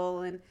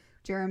hospital, and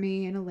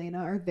Jeremy and Elena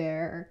are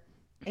there.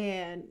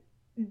 And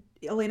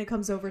Elena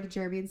comes over to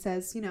Jeremy and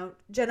says,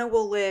 Jenna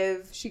will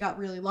live. She got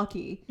really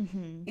lucky.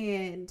 Mm-hmm.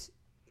 And,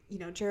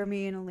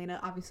 Jeremy and Elena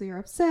obviously are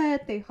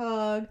upset. They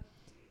hug.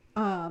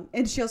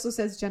 And she also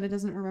says Jenna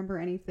doesn't remember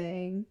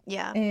anything.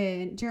 Yeah.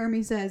 And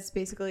Jeremy says,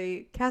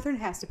 basically, Catherine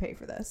has to pay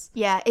for this.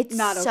 Yeah, it's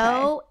not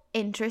so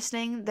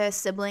interesting, the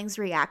siblings'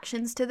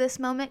 reactions to this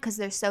moment, because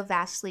they're so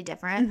vastly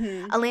different.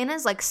 Mm-hmm.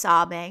 Elena's like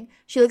sobbing.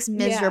 She looks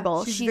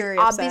miserable. Yeah, she very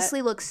obviously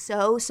upset.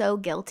 Looks so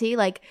guilty.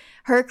 Like,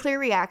 her clear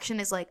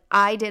reaction is like,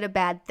 I did a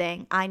bad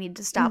thing. I need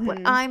to stop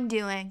what I'm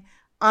doing.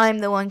 I'm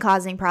the one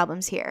causing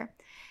problems here.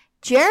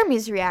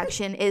 Jeremy's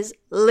reaction is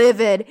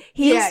livid.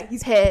 He's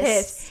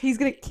pissed. He's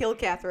going to kill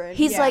Catherine.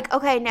 He's like,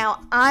 okay,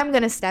 now I'm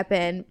going to step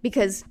in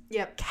because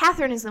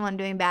Catherine is the one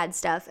doing bad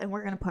stuff, and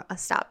we're going to put a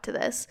stop to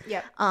this.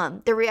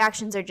 Yep. The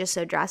reactions are just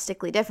so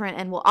drastically different,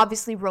 and will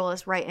obviously roll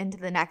us right into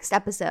the next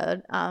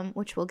episode,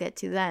 which we'll get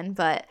to then.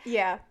 But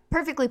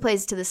perfectly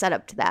plays to the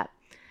setup to that.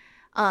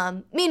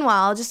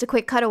 Meanwhile, just a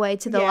quick cutaway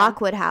to the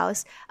Lockwood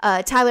house.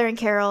 Tyler and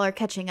Carol are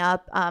catching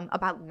up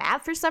about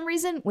Matt for some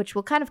reason, which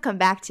we'll kind of come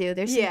back to.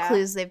 There's some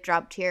clues they've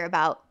dropped here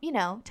about,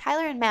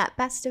 Tyler and Matt,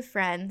 best of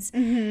friends.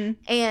 Mm-hmm.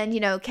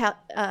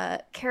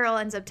 And, Carol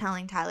ends up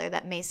telling Tyler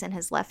that Mason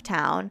has left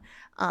town.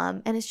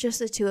 And it's just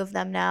the two of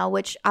them now,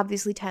 which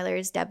obviously Tyler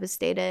is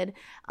devastated.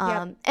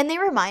 And they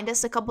remind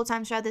us a couple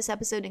times throughout this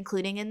episode,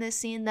 including in this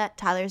scene, that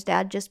Tyler's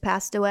dad just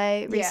passed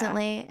away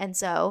recently. And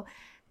so...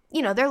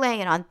 they're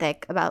laying it on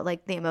thick about,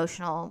 like, the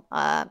emotional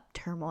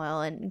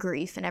turmoil and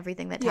grief and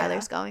everything that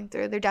Tyler's going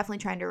through. They're definitely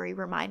trying to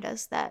remind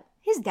us that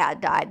his dad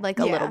died, like,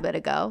 a little bit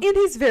ago. And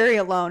he's very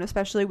alone,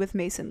 especially with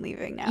Mason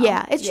leaving now.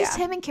 Yeah, it's just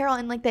him and Carol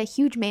in, like, that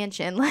huge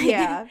mansion.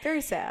 Like,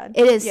 very sad.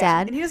 It is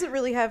sad. And he doesn't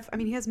really have,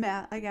 he has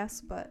Matt, I guess,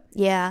 but.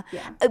 Yeah.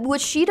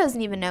 Which she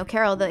doesn't even know,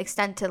 Carol, the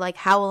extent to, like,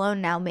 how alone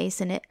now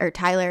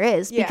Tyler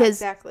is.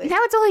 Because now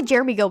it's only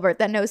Jeremy Gilbert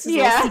that knows his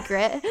little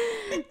secret.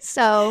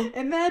 So.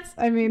 And that's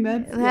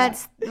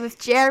with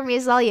Jeremy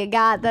is all you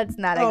got. That's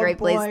not a great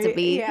place to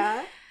be.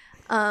 Yeah.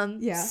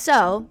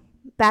 So.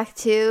 Back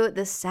to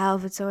the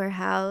Salvatore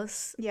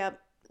house. Yep.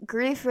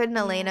 Grief-ridden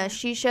Elena,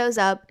 she shows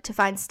up to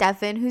find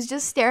Stefan, who's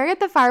just staring at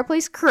the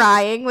fireplace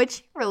crying,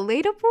 which,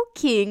 relatable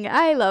king.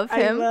 I love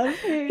him.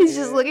 He's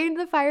just looking at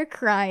the fire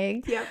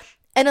crying. Yep.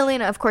 And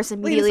Elena, of course,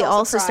 immediately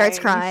also starts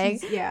crying.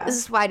 This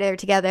is why they're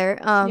together.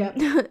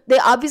 They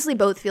obviously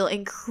both feel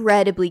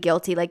incredibly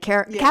guilty. Like,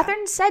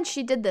 Catherine said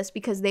she did this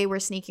because they were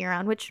sneaking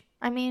around, which,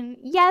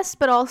 yes,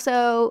 but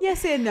also...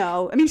 Yes and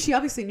no. She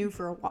obviously knew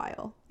for a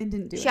while and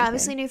didn't do it. She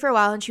obviously knew for a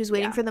while, and she was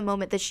waiting for the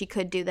moment that she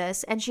could do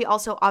this. And she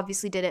also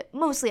obviously did it,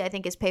 mostly, I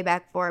think, as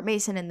payback for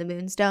Mason and the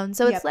Moonstone.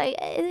 So it's like,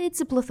 it's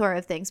a plethora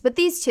of things. But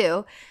these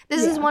two,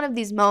 this is one of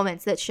these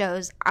moments that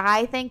shows,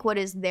 I think, what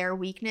is their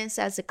weakness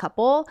as a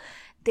couple.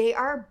 They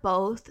are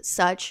both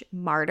such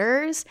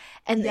martyrs,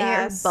 and they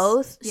are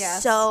both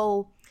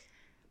so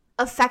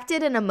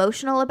affected and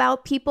emotional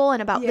about people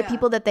and about the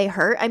people that they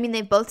hurt.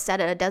 They've both said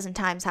it a dozen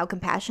times how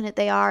compassionate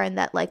they are, and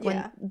that, like,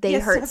 when they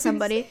hurt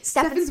somebody,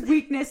 Stefan's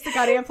weakness that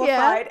got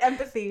amplified,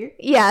 empathy.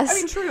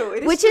 Yes. True.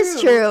 It is Which true, is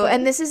true. but...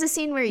 And this is a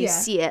scene where you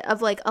see it,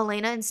 of, like,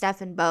 Elena and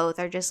Stefan both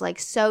are just, like,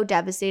 so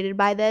devastated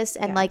by this,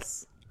 and like,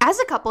 as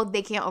a couple,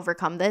 they can't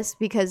overcome this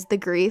because the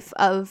grief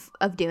of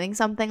doing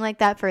something like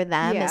that for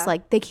them is,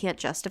 like, they can't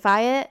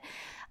justify it.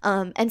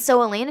 And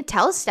so Elena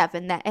tells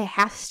Stefan that it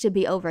has to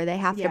be over. They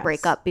have to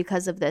break up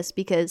because of this,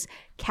 because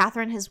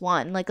Catherine has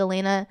won. Like,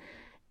 Elena,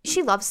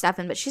 she loves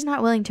Stefan, but she's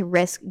not willing to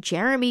risk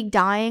Jeremy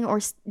dying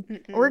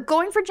or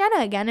going for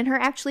Jenna again and her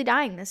actually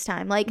dying this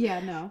time. Like,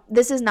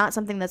 this is not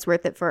something that's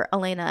worth it for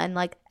Elena. And,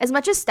 like, as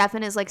much as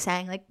Stefan is, like,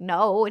 saying, like,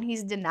 no, and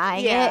he's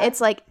denying it,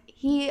 it's like,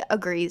 he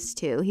agrees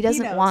too. He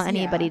doesn't want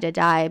anybody to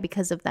die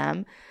because of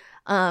them.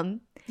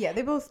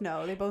 They both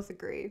know. They both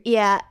agree.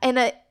 Yeah,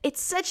 and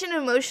it's such an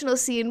emotional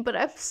scene, but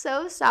I'm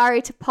so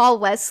sorry to Paul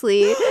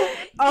Wesley. We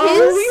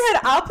had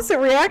opposite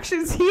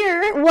reactions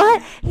here.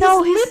 What?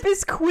 No, his lip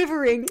is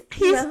quivering.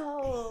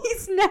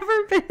 He's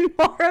never been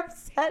more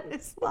upset in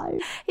his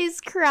life. His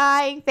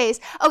crying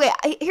face. Okay,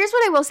 here's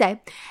what I will say.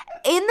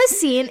 In the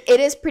scene, it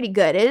is pretty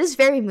good. It is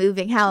very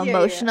moving how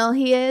emotional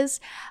he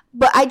is.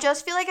 But I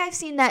just feel like I've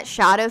seen that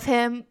shot of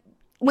him.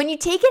 When you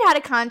take it out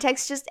of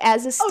context, just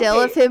as a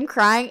still of him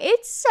crying,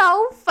 it's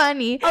so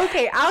funny.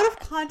 Okay, out of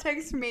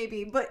context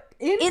maybe, but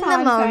in context, the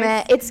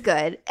moment, it's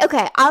good.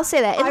 Okay, I'll say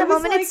that. In the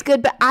moment, it's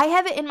good, but I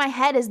have it in my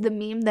head as the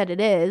meme that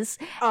it is.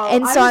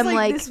 And so I'm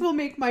like, this will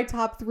make my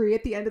top 3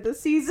 at the end of the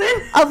season.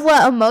 Of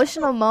what,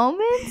 emotional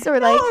moments?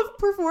 Or like of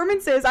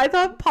performances. I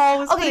thought Paul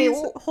was playing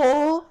his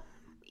whole...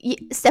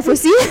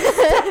 Stefusi.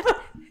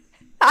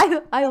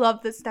 I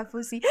love the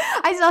Stefusi.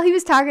 I saw he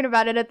was talking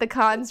about it at the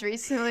cons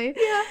recently.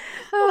 Yeah.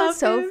 Oh,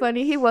 so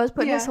funny. He was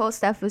putting his whole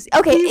Stefusi.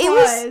 Okay,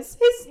 his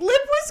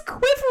lip was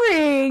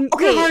quivering.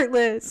 Okay. You're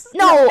heartless.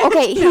 No,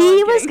 okay.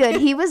 He was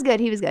good. He was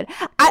good.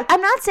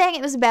 I'm not saying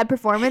it was a bad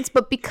performance,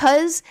 but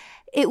because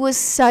it was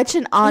such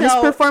an honest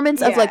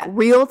performance of, like,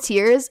 real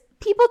tears,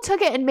 people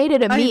took it and made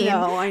it a meme.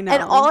 I know.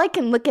 And all I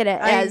can look at it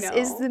as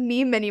is the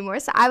meme anymore.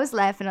 So I was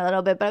laughing a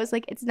little bit, but I was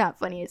like, it's not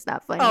funny. It's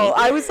not funny. Oh,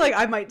 I was like,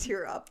 I might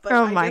tear up. But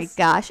oh my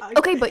gosh.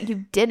 Okay, but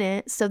you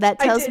didn't. So that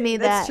tells me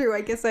that. That's true.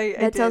 I guess I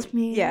that did. tells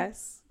me.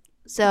 Yes.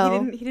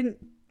 So he didn't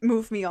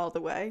move me all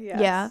the way. Yes.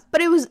 Yeah, but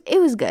it was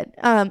good.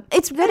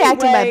 It's good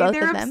acting by both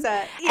of them.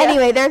 Upset. Yeah.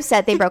 Anyway, they're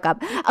upset. They broke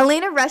up.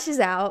 Elena rushes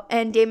out,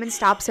 and Damon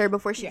stops her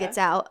before she gets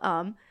out.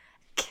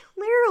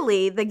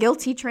 Clearly, the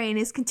guilty train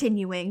is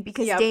continuing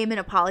because Damon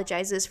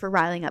apologizes for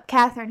riling up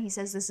Catherine. He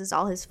says this is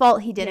all his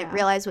fault. He didn't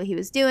realize what he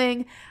was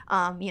doing.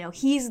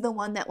 He's the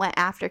one that went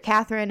after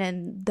Catherine,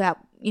 and that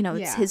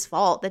it's his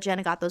fault that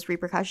Jenna got those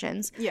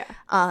repercussions. Yeah.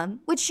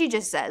 Which she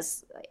just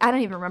says. I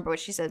don't even remember what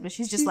she says, but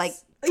she's just like.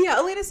 Yeah,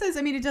 Elena says,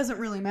 I mean, it doesn't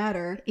really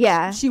matter.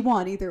 Yeah. She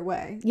won either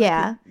way.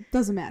 Yeah. It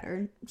doesn't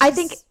matter. I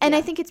think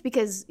it's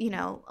because,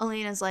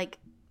 Elena's like,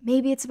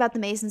 maybe it's about the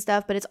Mason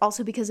stuff, but it's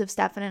also because of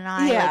Stefan and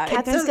I. Yeah, like,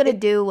 Catherine's going to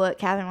do what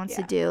Catherine wants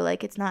to do.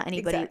 Like, it's not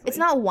anybody. Exactly. It's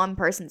not one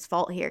person's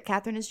fault here.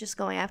 Catherine is just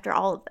going after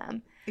all of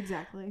them.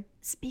 Exactly.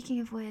 Speaking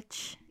of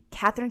which,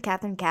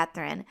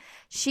 Catherine.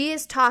 She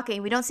is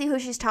talking. We don't see who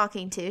she's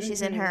talking to.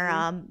 She's in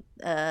her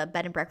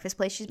bed and breakfast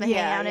place she's been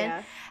hanging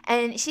out in.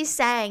 And she's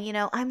saying,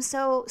 I'm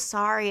so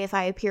sorry if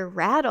I appear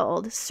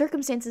rattled.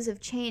 Circumstances have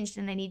changed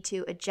and I need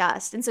to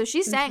adjust. And so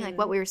she's saying, like,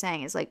 what we were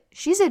saying is, like,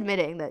 she's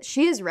admitting that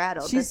she is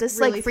rattled. That this,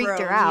 really like, freaked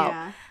her out.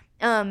 Yeah.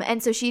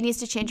 And so she needs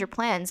to change her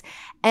plans.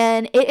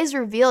 And it is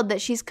revealed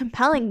that she's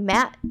compelling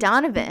Matt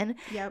Donovan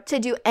to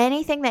do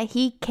anything that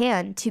he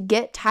can to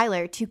get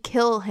Tyler to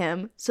kill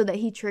him so that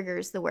he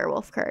triggers the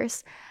werewolf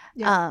curse.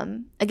 Yep.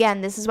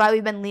 Again, this is why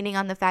we've been leaning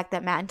on the fact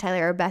that Matt and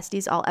Tyler are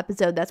besties all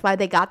episode. That's why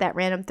they got that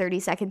random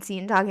 30-second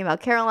scene talking about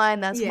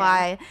Caroline. That's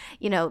why,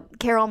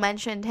 Carol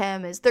mentioned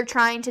him. Is they're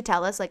trying to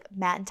tell us, like,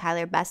 Matt and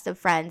Tyler are best of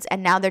friends.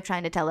 And now they're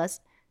trying to tell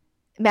us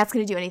Matt's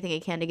going to do anything he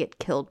can to get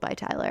killed by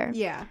Tyler.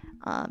 Yeah.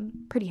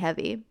 Pretty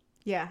heavy.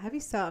 Yeah,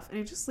 heavy stuff. And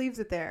it just leaves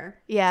it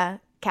there. Yeah.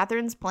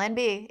 Catherine's plan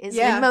B is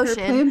in motion.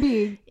 Her plan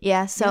B.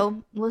 Yeah,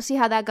 so we'll see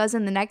how that goes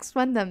in the next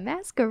one, The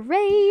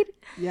Masquerade.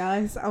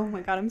 Yes. Oh my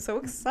God, I'm so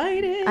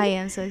excited. I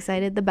am so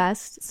excited. The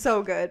best.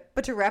 So good.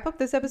 But to wrap up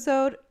this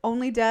episode,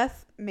 only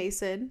death,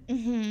 Mason.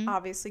 Mm-hmm.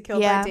 Obviously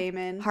killed by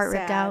Damon. Heart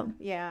ripped out.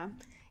 Yeah.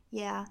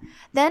 Yeah.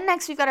 Then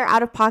next we've got our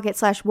out of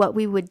pocket / what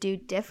we would do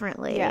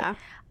differently. Yeah.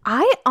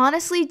 I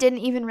honestly didn't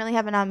even really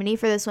have a nominee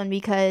for this one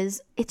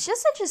because it's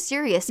just such a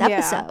serious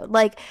episode.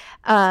 Like,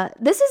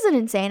 this is an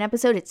insane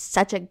episode. It's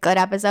such a good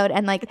episode.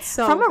 And, like,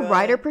 from a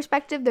writer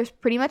perspective, there's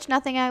pretty much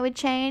nothing I would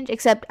change,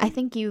 except I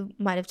think you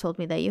might have told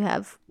me that you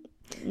have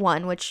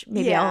one, which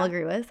maybe I'll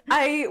agree with.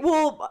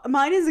 Well,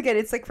 mine is, again,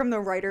 it's like from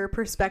the writer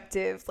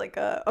perspective, like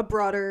a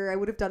broader, I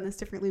would have done this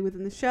differently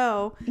within the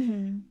show.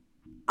 Mm-hmm.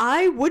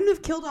 I wouldn't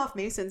have killed off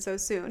Mason so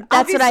soon.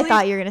 That's what I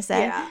thought you were going to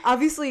say. Yeah.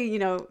 Obviously,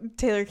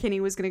 Taylor Kinney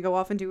was going to go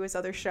off and do his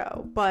other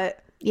show.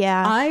 But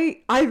yeah,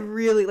 I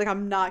really, like,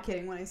 I'm not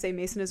kidding when I say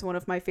Mason is one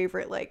of my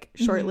favorite, like,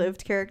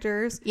 short-lived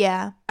characters.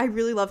 Yeah. I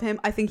really love him.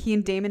 I think he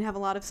and Damon have a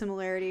lot of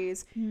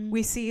similarities.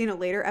 We see in a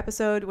later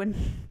episode when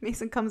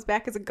Mason comes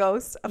back as a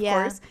ghost, of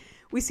course.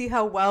 We see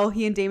how well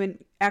he and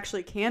Damon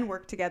actually can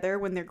work together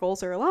when their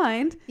goals are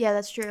aligned. Yeah,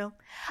 that's true.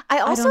 I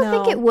also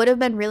think it would have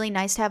been really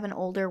nice to have an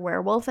older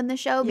werewolf in the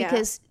show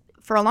because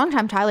for a long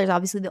time, Tyler's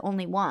obviously the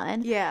only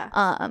one. Yeah.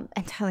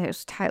 And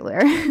Tyler's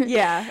Tyler.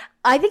 Yeah.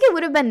 I think it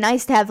would have been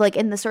nice to have, like,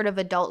 in the sort of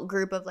adult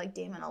group of, like,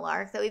 Damon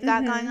Alark that we've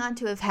got going on,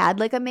 to have had,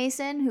 like, a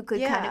Mason who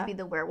could kind of be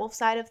the werewolf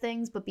side of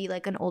things, but be,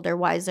 like, an older,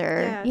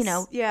 wiser,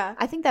 Yeah.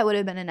 I think that would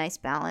have been a nice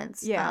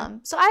balance. Yeah.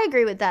 So I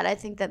agree with that. I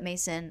think that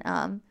Mason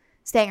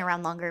staying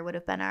around longer would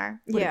have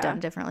done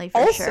differently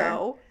for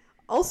sure.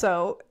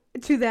 Also,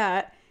 to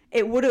that,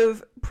 it would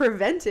have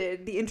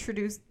prevented the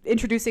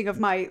introducing of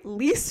my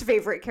least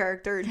favorite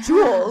character,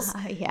 Jules.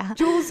 Yeah.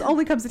 Jules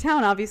only comes to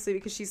town, obviously,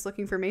 because she's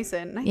looking for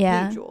Mason. I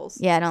hate Jules.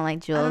 Yeah, I don't like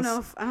Jules.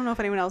 I don't know if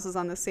anyone else is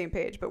on the same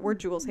page, but we're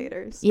Jules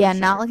haters. Yeah,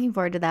 not looking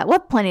forward to that. We'll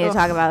have plenty to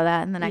talk about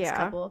that in the next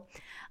couple.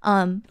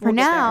 For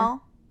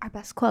now, our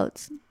best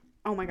quotes.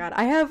 Oh my God.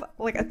 I have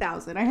like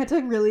 1,000. I had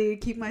to really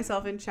keep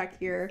myself in check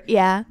here.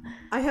 Yeah.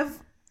 I have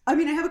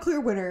a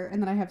clear winner,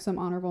 and then I have some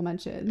honorable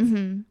mentions.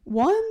 Mm-hmm.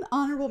 One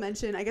honorable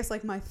mention, I guess,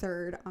 like my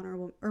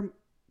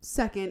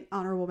second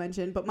honorable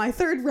mention, but my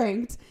third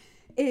ranked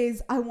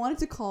is I wanted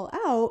to call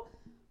out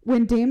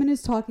when Damon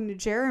is talking to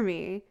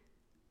Jeremy,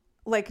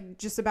 like,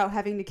 just about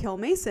having to kill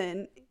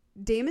Mason.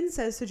 Damon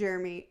says to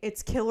Jeremy,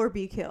 "It's kill or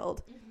be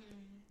killed." Mm-hmm.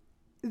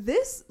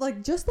 This,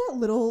 like, just that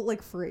little,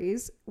 like,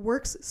 phrase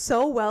works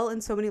so well in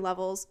so many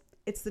levels.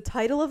 It's the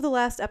title of the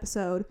last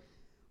episode,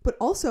 but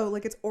also,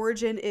 like, its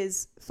origin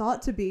is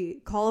thought to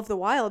be Call of the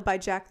Wild by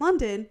Jack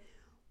London,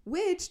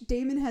 which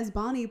Damon has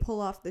Bonnie pull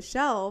off the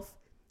shelf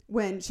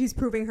when she's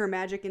proving her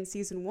magic in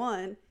season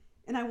 1.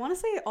 And I want to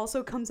say it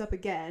also comes up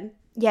again.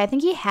 Yeah, I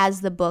think he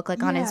has the book,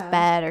 like, on his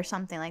bed or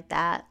something like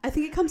that. I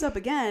think it comes up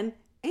again.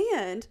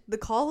 And the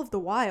Call of the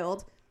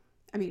Wild,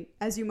 I mean,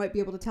 as you might be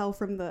able to tell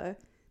from the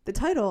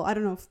title, I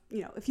don't know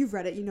if you've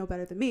read it, you know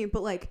better than me,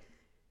 but, like,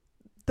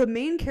 the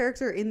main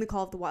character in the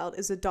Call of the Wild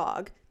is a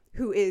dog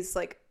who is,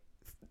 like,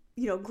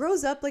 you know,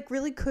 grows up like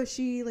really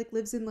cushy, like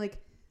lives in like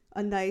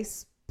a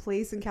nice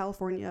place in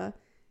California,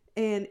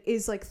 and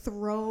is like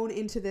thrown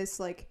into this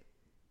like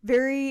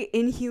very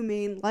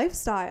inhumane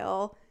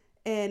lifestyle,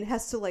 and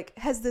has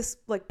this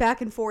like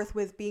back and forth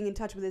with being in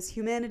touch with his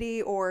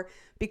humanity or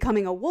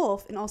becoming a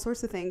wolf and all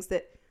sorts of things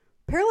that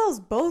parallels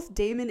both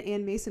Damon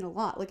and Mason a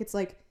lot. Like, it's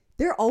like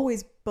they're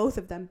always, both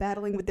of them,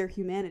 battling with their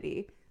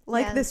humanity,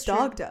 like this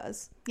dog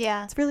does.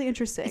 Yeah. It's really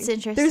interesting. It's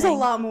interesting. There's a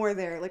lot more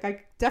there. Like,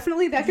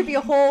 that could be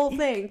a whole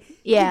thing.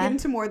 Yeah. Get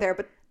into more there,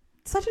 but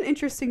such an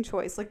interesting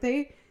choice. Like,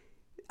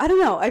 I don't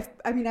know.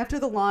 I mean, after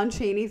the Lon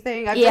Chaney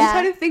thing, I've been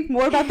trying to think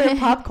more about their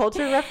pop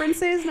culture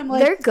references, and I'm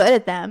like, they're good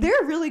at them.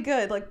 They're really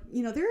good. Like,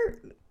 you know,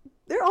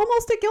 they're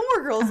almost at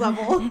Gilmore Girls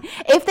level.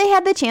 If they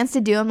had the chance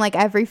to do them like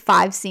every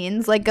 5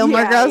 scenes, like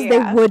Gilmore Girls, they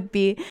would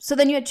be. So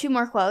then you had 2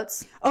 more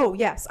quotes. Oh,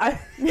 yes. I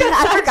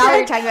forgot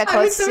we were talking about quotes.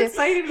 I was so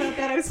excited about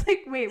that. I was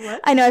like, wait,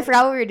 what? I know. I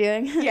forgot what we were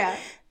doing. Yeah.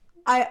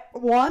 I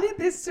wanted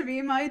this to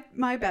be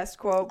my best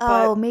quote.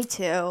 But oh, me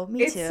too.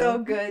 It's so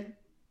good.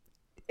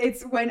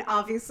 It's when,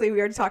 obviously, we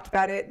already talked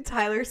about it,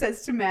 Tyler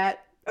says to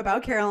Matt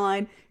about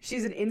Caroline,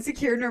 she's an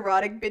insecure,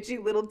 neurotic,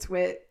 bitchy little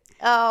twit.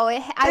 Oh,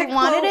 I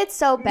wanted it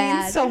so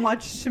bad. Means so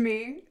much to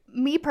me.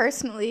 Me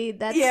personally,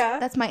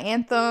 that's my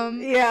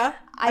anthem. Yeah.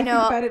 I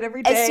know. Think about it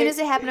every day. As soon as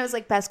it happened, I was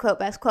like, best quote.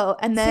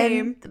 And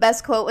then the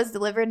best quote was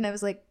delivered, and I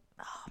was like,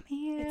 oh,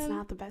 man. It's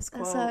not the best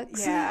quote. That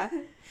sucks. Yeah.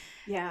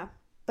 Yeah.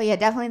 But yeah,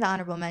 definitely the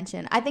honorable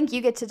mention. I think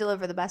you get to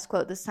deliver the best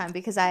quote this time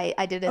because I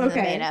did it in the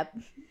main ep.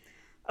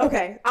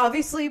 Okay,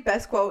 obviously,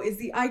 best quote is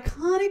the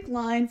iconic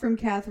line from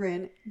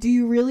Catherine, "Do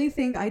you really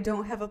think I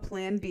don't have a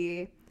plan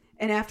B?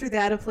 And after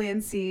that, a plan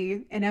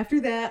C. And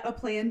after that, a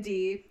plan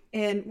D.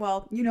 And,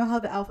 well, you know how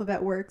the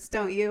alphabet works,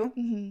 don't you?"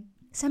 Mm-hmm.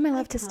 Send my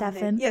love to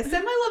Stefan. Yeah,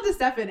 send my love to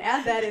Stefan.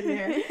 Add that in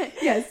there.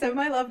 Yeah, send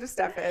my love to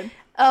Stefan.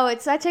 Oh,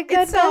 it's such a good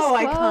It's so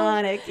quote.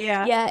 iconic,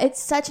 yeah. Yeah,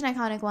 it's such an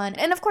iconic one.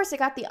 And, of course, it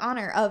got the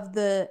honor of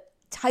the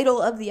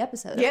title of the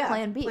episode,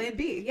 Plan B. Plan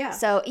B, yeah.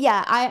 So,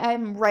 yeah,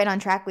 I'm right on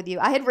track with you.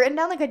 I had written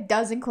down like a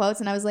dozen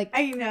quotes, and I was like,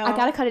 I know. I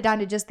got to cut it down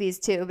to just these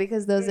 2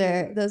 because those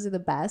are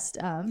the best.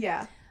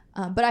 Yeah.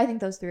 But I think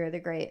those 3 are the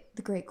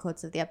great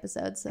quotes of the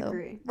episode. So,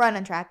 Agree. Right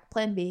on track.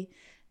 Plan B,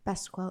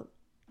 best quote.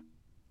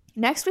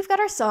 Next, we've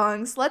got our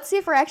songs. Let's see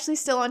if we're actually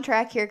still on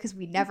track here because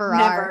we never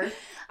are.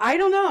 I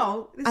don't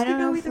know. I don't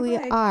know if we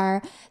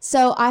are.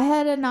 So I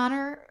had an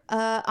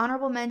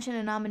honorable mention,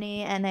 a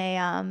nominee, and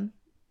a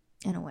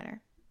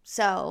winner.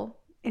 So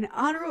an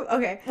honorable.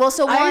 Okay. Well,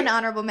 so one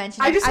honorable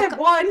mention. I just had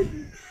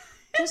one.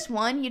 Just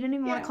one? You didn't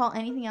even want to call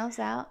anything else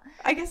out?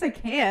 I guess I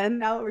can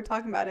now that we're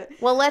talking about it.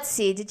 Well, let's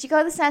see. Did you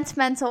go the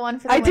sentimental one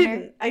for the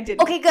winner? I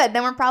didn't. Okay, good.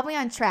 Then we're probably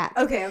on track.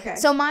 Okay.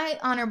 So my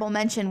honorable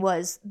mention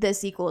was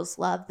This Equals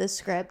Love, the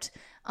script.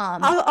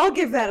 I'll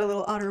give that a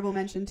little honorable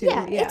mention too.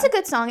 Yeah, it's a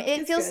good song.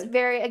 It feels good.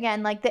 very,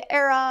 again, like the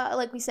era,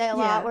 like we say a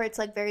lot, Yeah. where it's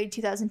like very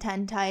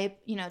 2010 type.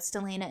 You know, it's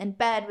Stelina in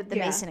bed with the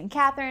Mason and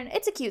Catherine.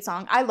 It's a cute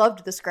song. I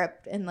loved the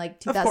script in like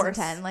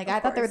 2010. Like I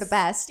thought they were the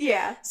best.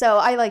 Yeah. So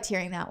I liked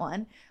hearing that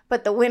one.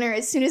 But the winner,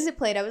 as soon as it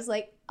played, I was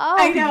like, oh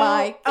I know.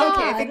 my God.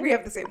 Okay, I think we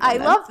have the same one. I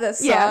then. love this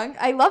song. Yeah.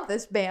 I love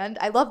this band.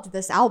 I loved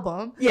this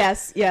album.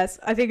 Yes.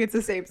 I think it's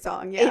the same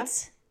song. Yeah.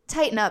 It's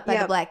Tighten Up by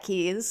the Black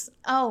Keys.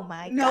 Oh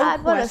my No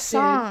God, what a question.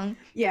 song.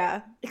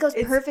 Yeah. It goes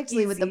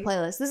perfectly with the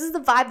playlist. This is the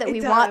vibe that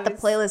we want the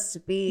playlist to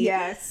be.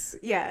 Yes.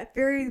 Yeah.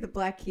 Very the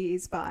Black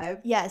Keys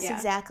vibe. Yes,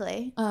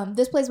 exactly.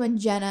 This plays when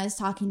Jenna is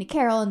talking to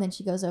Carol, and then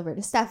she goes over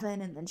to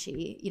Stefan, and then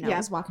she,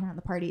 is walking around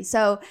the party.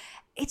 So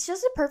it's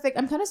just a perfect.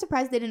 I'm kind of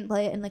surprised they didn't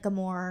play it in like a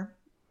more,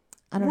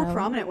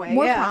 prominent way.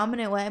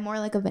 Prominent way, more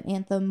like of an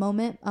anthem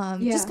moment.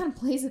 Just kind of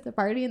plays at the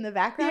party in the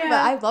background. But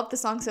I love the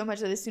song so much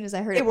that as soon as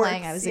I heard it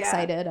playing, I was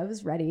excited. I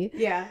was ready.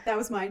 Yeah, that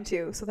was mine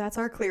too. So that's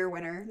our clear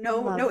winner.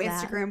 No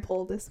Instagram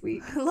poll this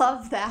week.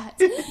 Love that.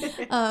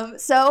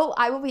 So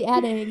I will be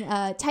adding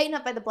Tighten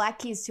Up by the Black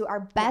Keys to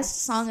our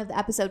best song of the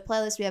episode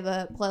playlist. We have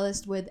a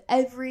playlist with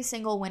every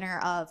single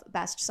winner of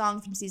best song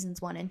from seasons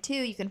 1 and 2.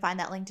 You can find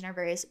that linked in our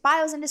various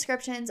bios and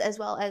descriptions, as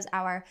well as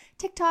our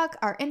TikTok,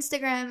 our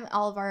Instagram,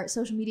 all of our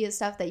social media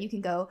stuff that you can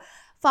go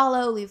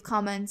follow, leave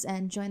comments,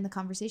 and join the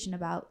conversation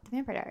about the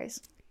Vampire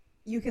Diaries.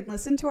 You can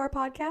listen to our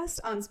podcast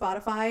on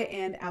Spotify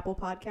and Apple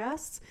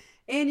Podcasts,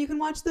 and you can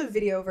watch the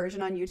video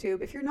version on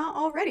YouTube if you're not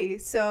already.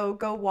 So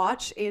go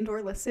watch and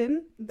or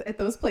listen at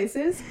those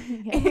places.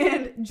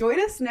 And join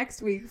us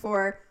next week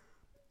for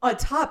a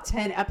top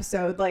 10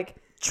 episode. Like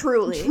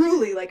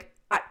truly, like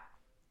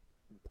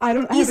I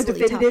don't have a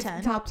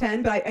definitive top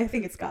 10, but I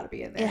think it's got to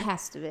be in there. It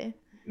has to be.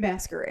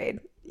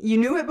 Masquerade. You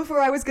knew it before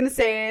I was going to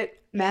say it.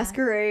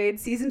 Masquerade,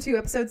 season 2,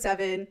 episode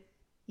 7.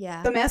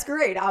 Yeah. The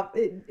Masquerade.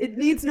 It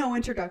needs no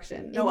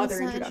introduction. No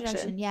other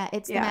introduction. Yeah,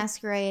 it's the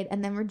Masquerade,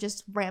 and then we're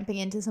just ramping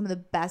into some of the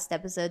best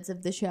episodes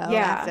of the show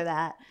after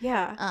that.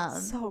 Yeah.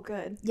 So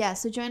good. Yeah,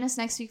 so join us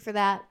next week for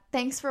that.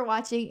 Thanks for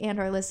watching and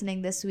or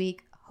listening this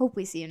week. Hope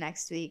we see you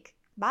next week.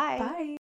 Bye. Bye.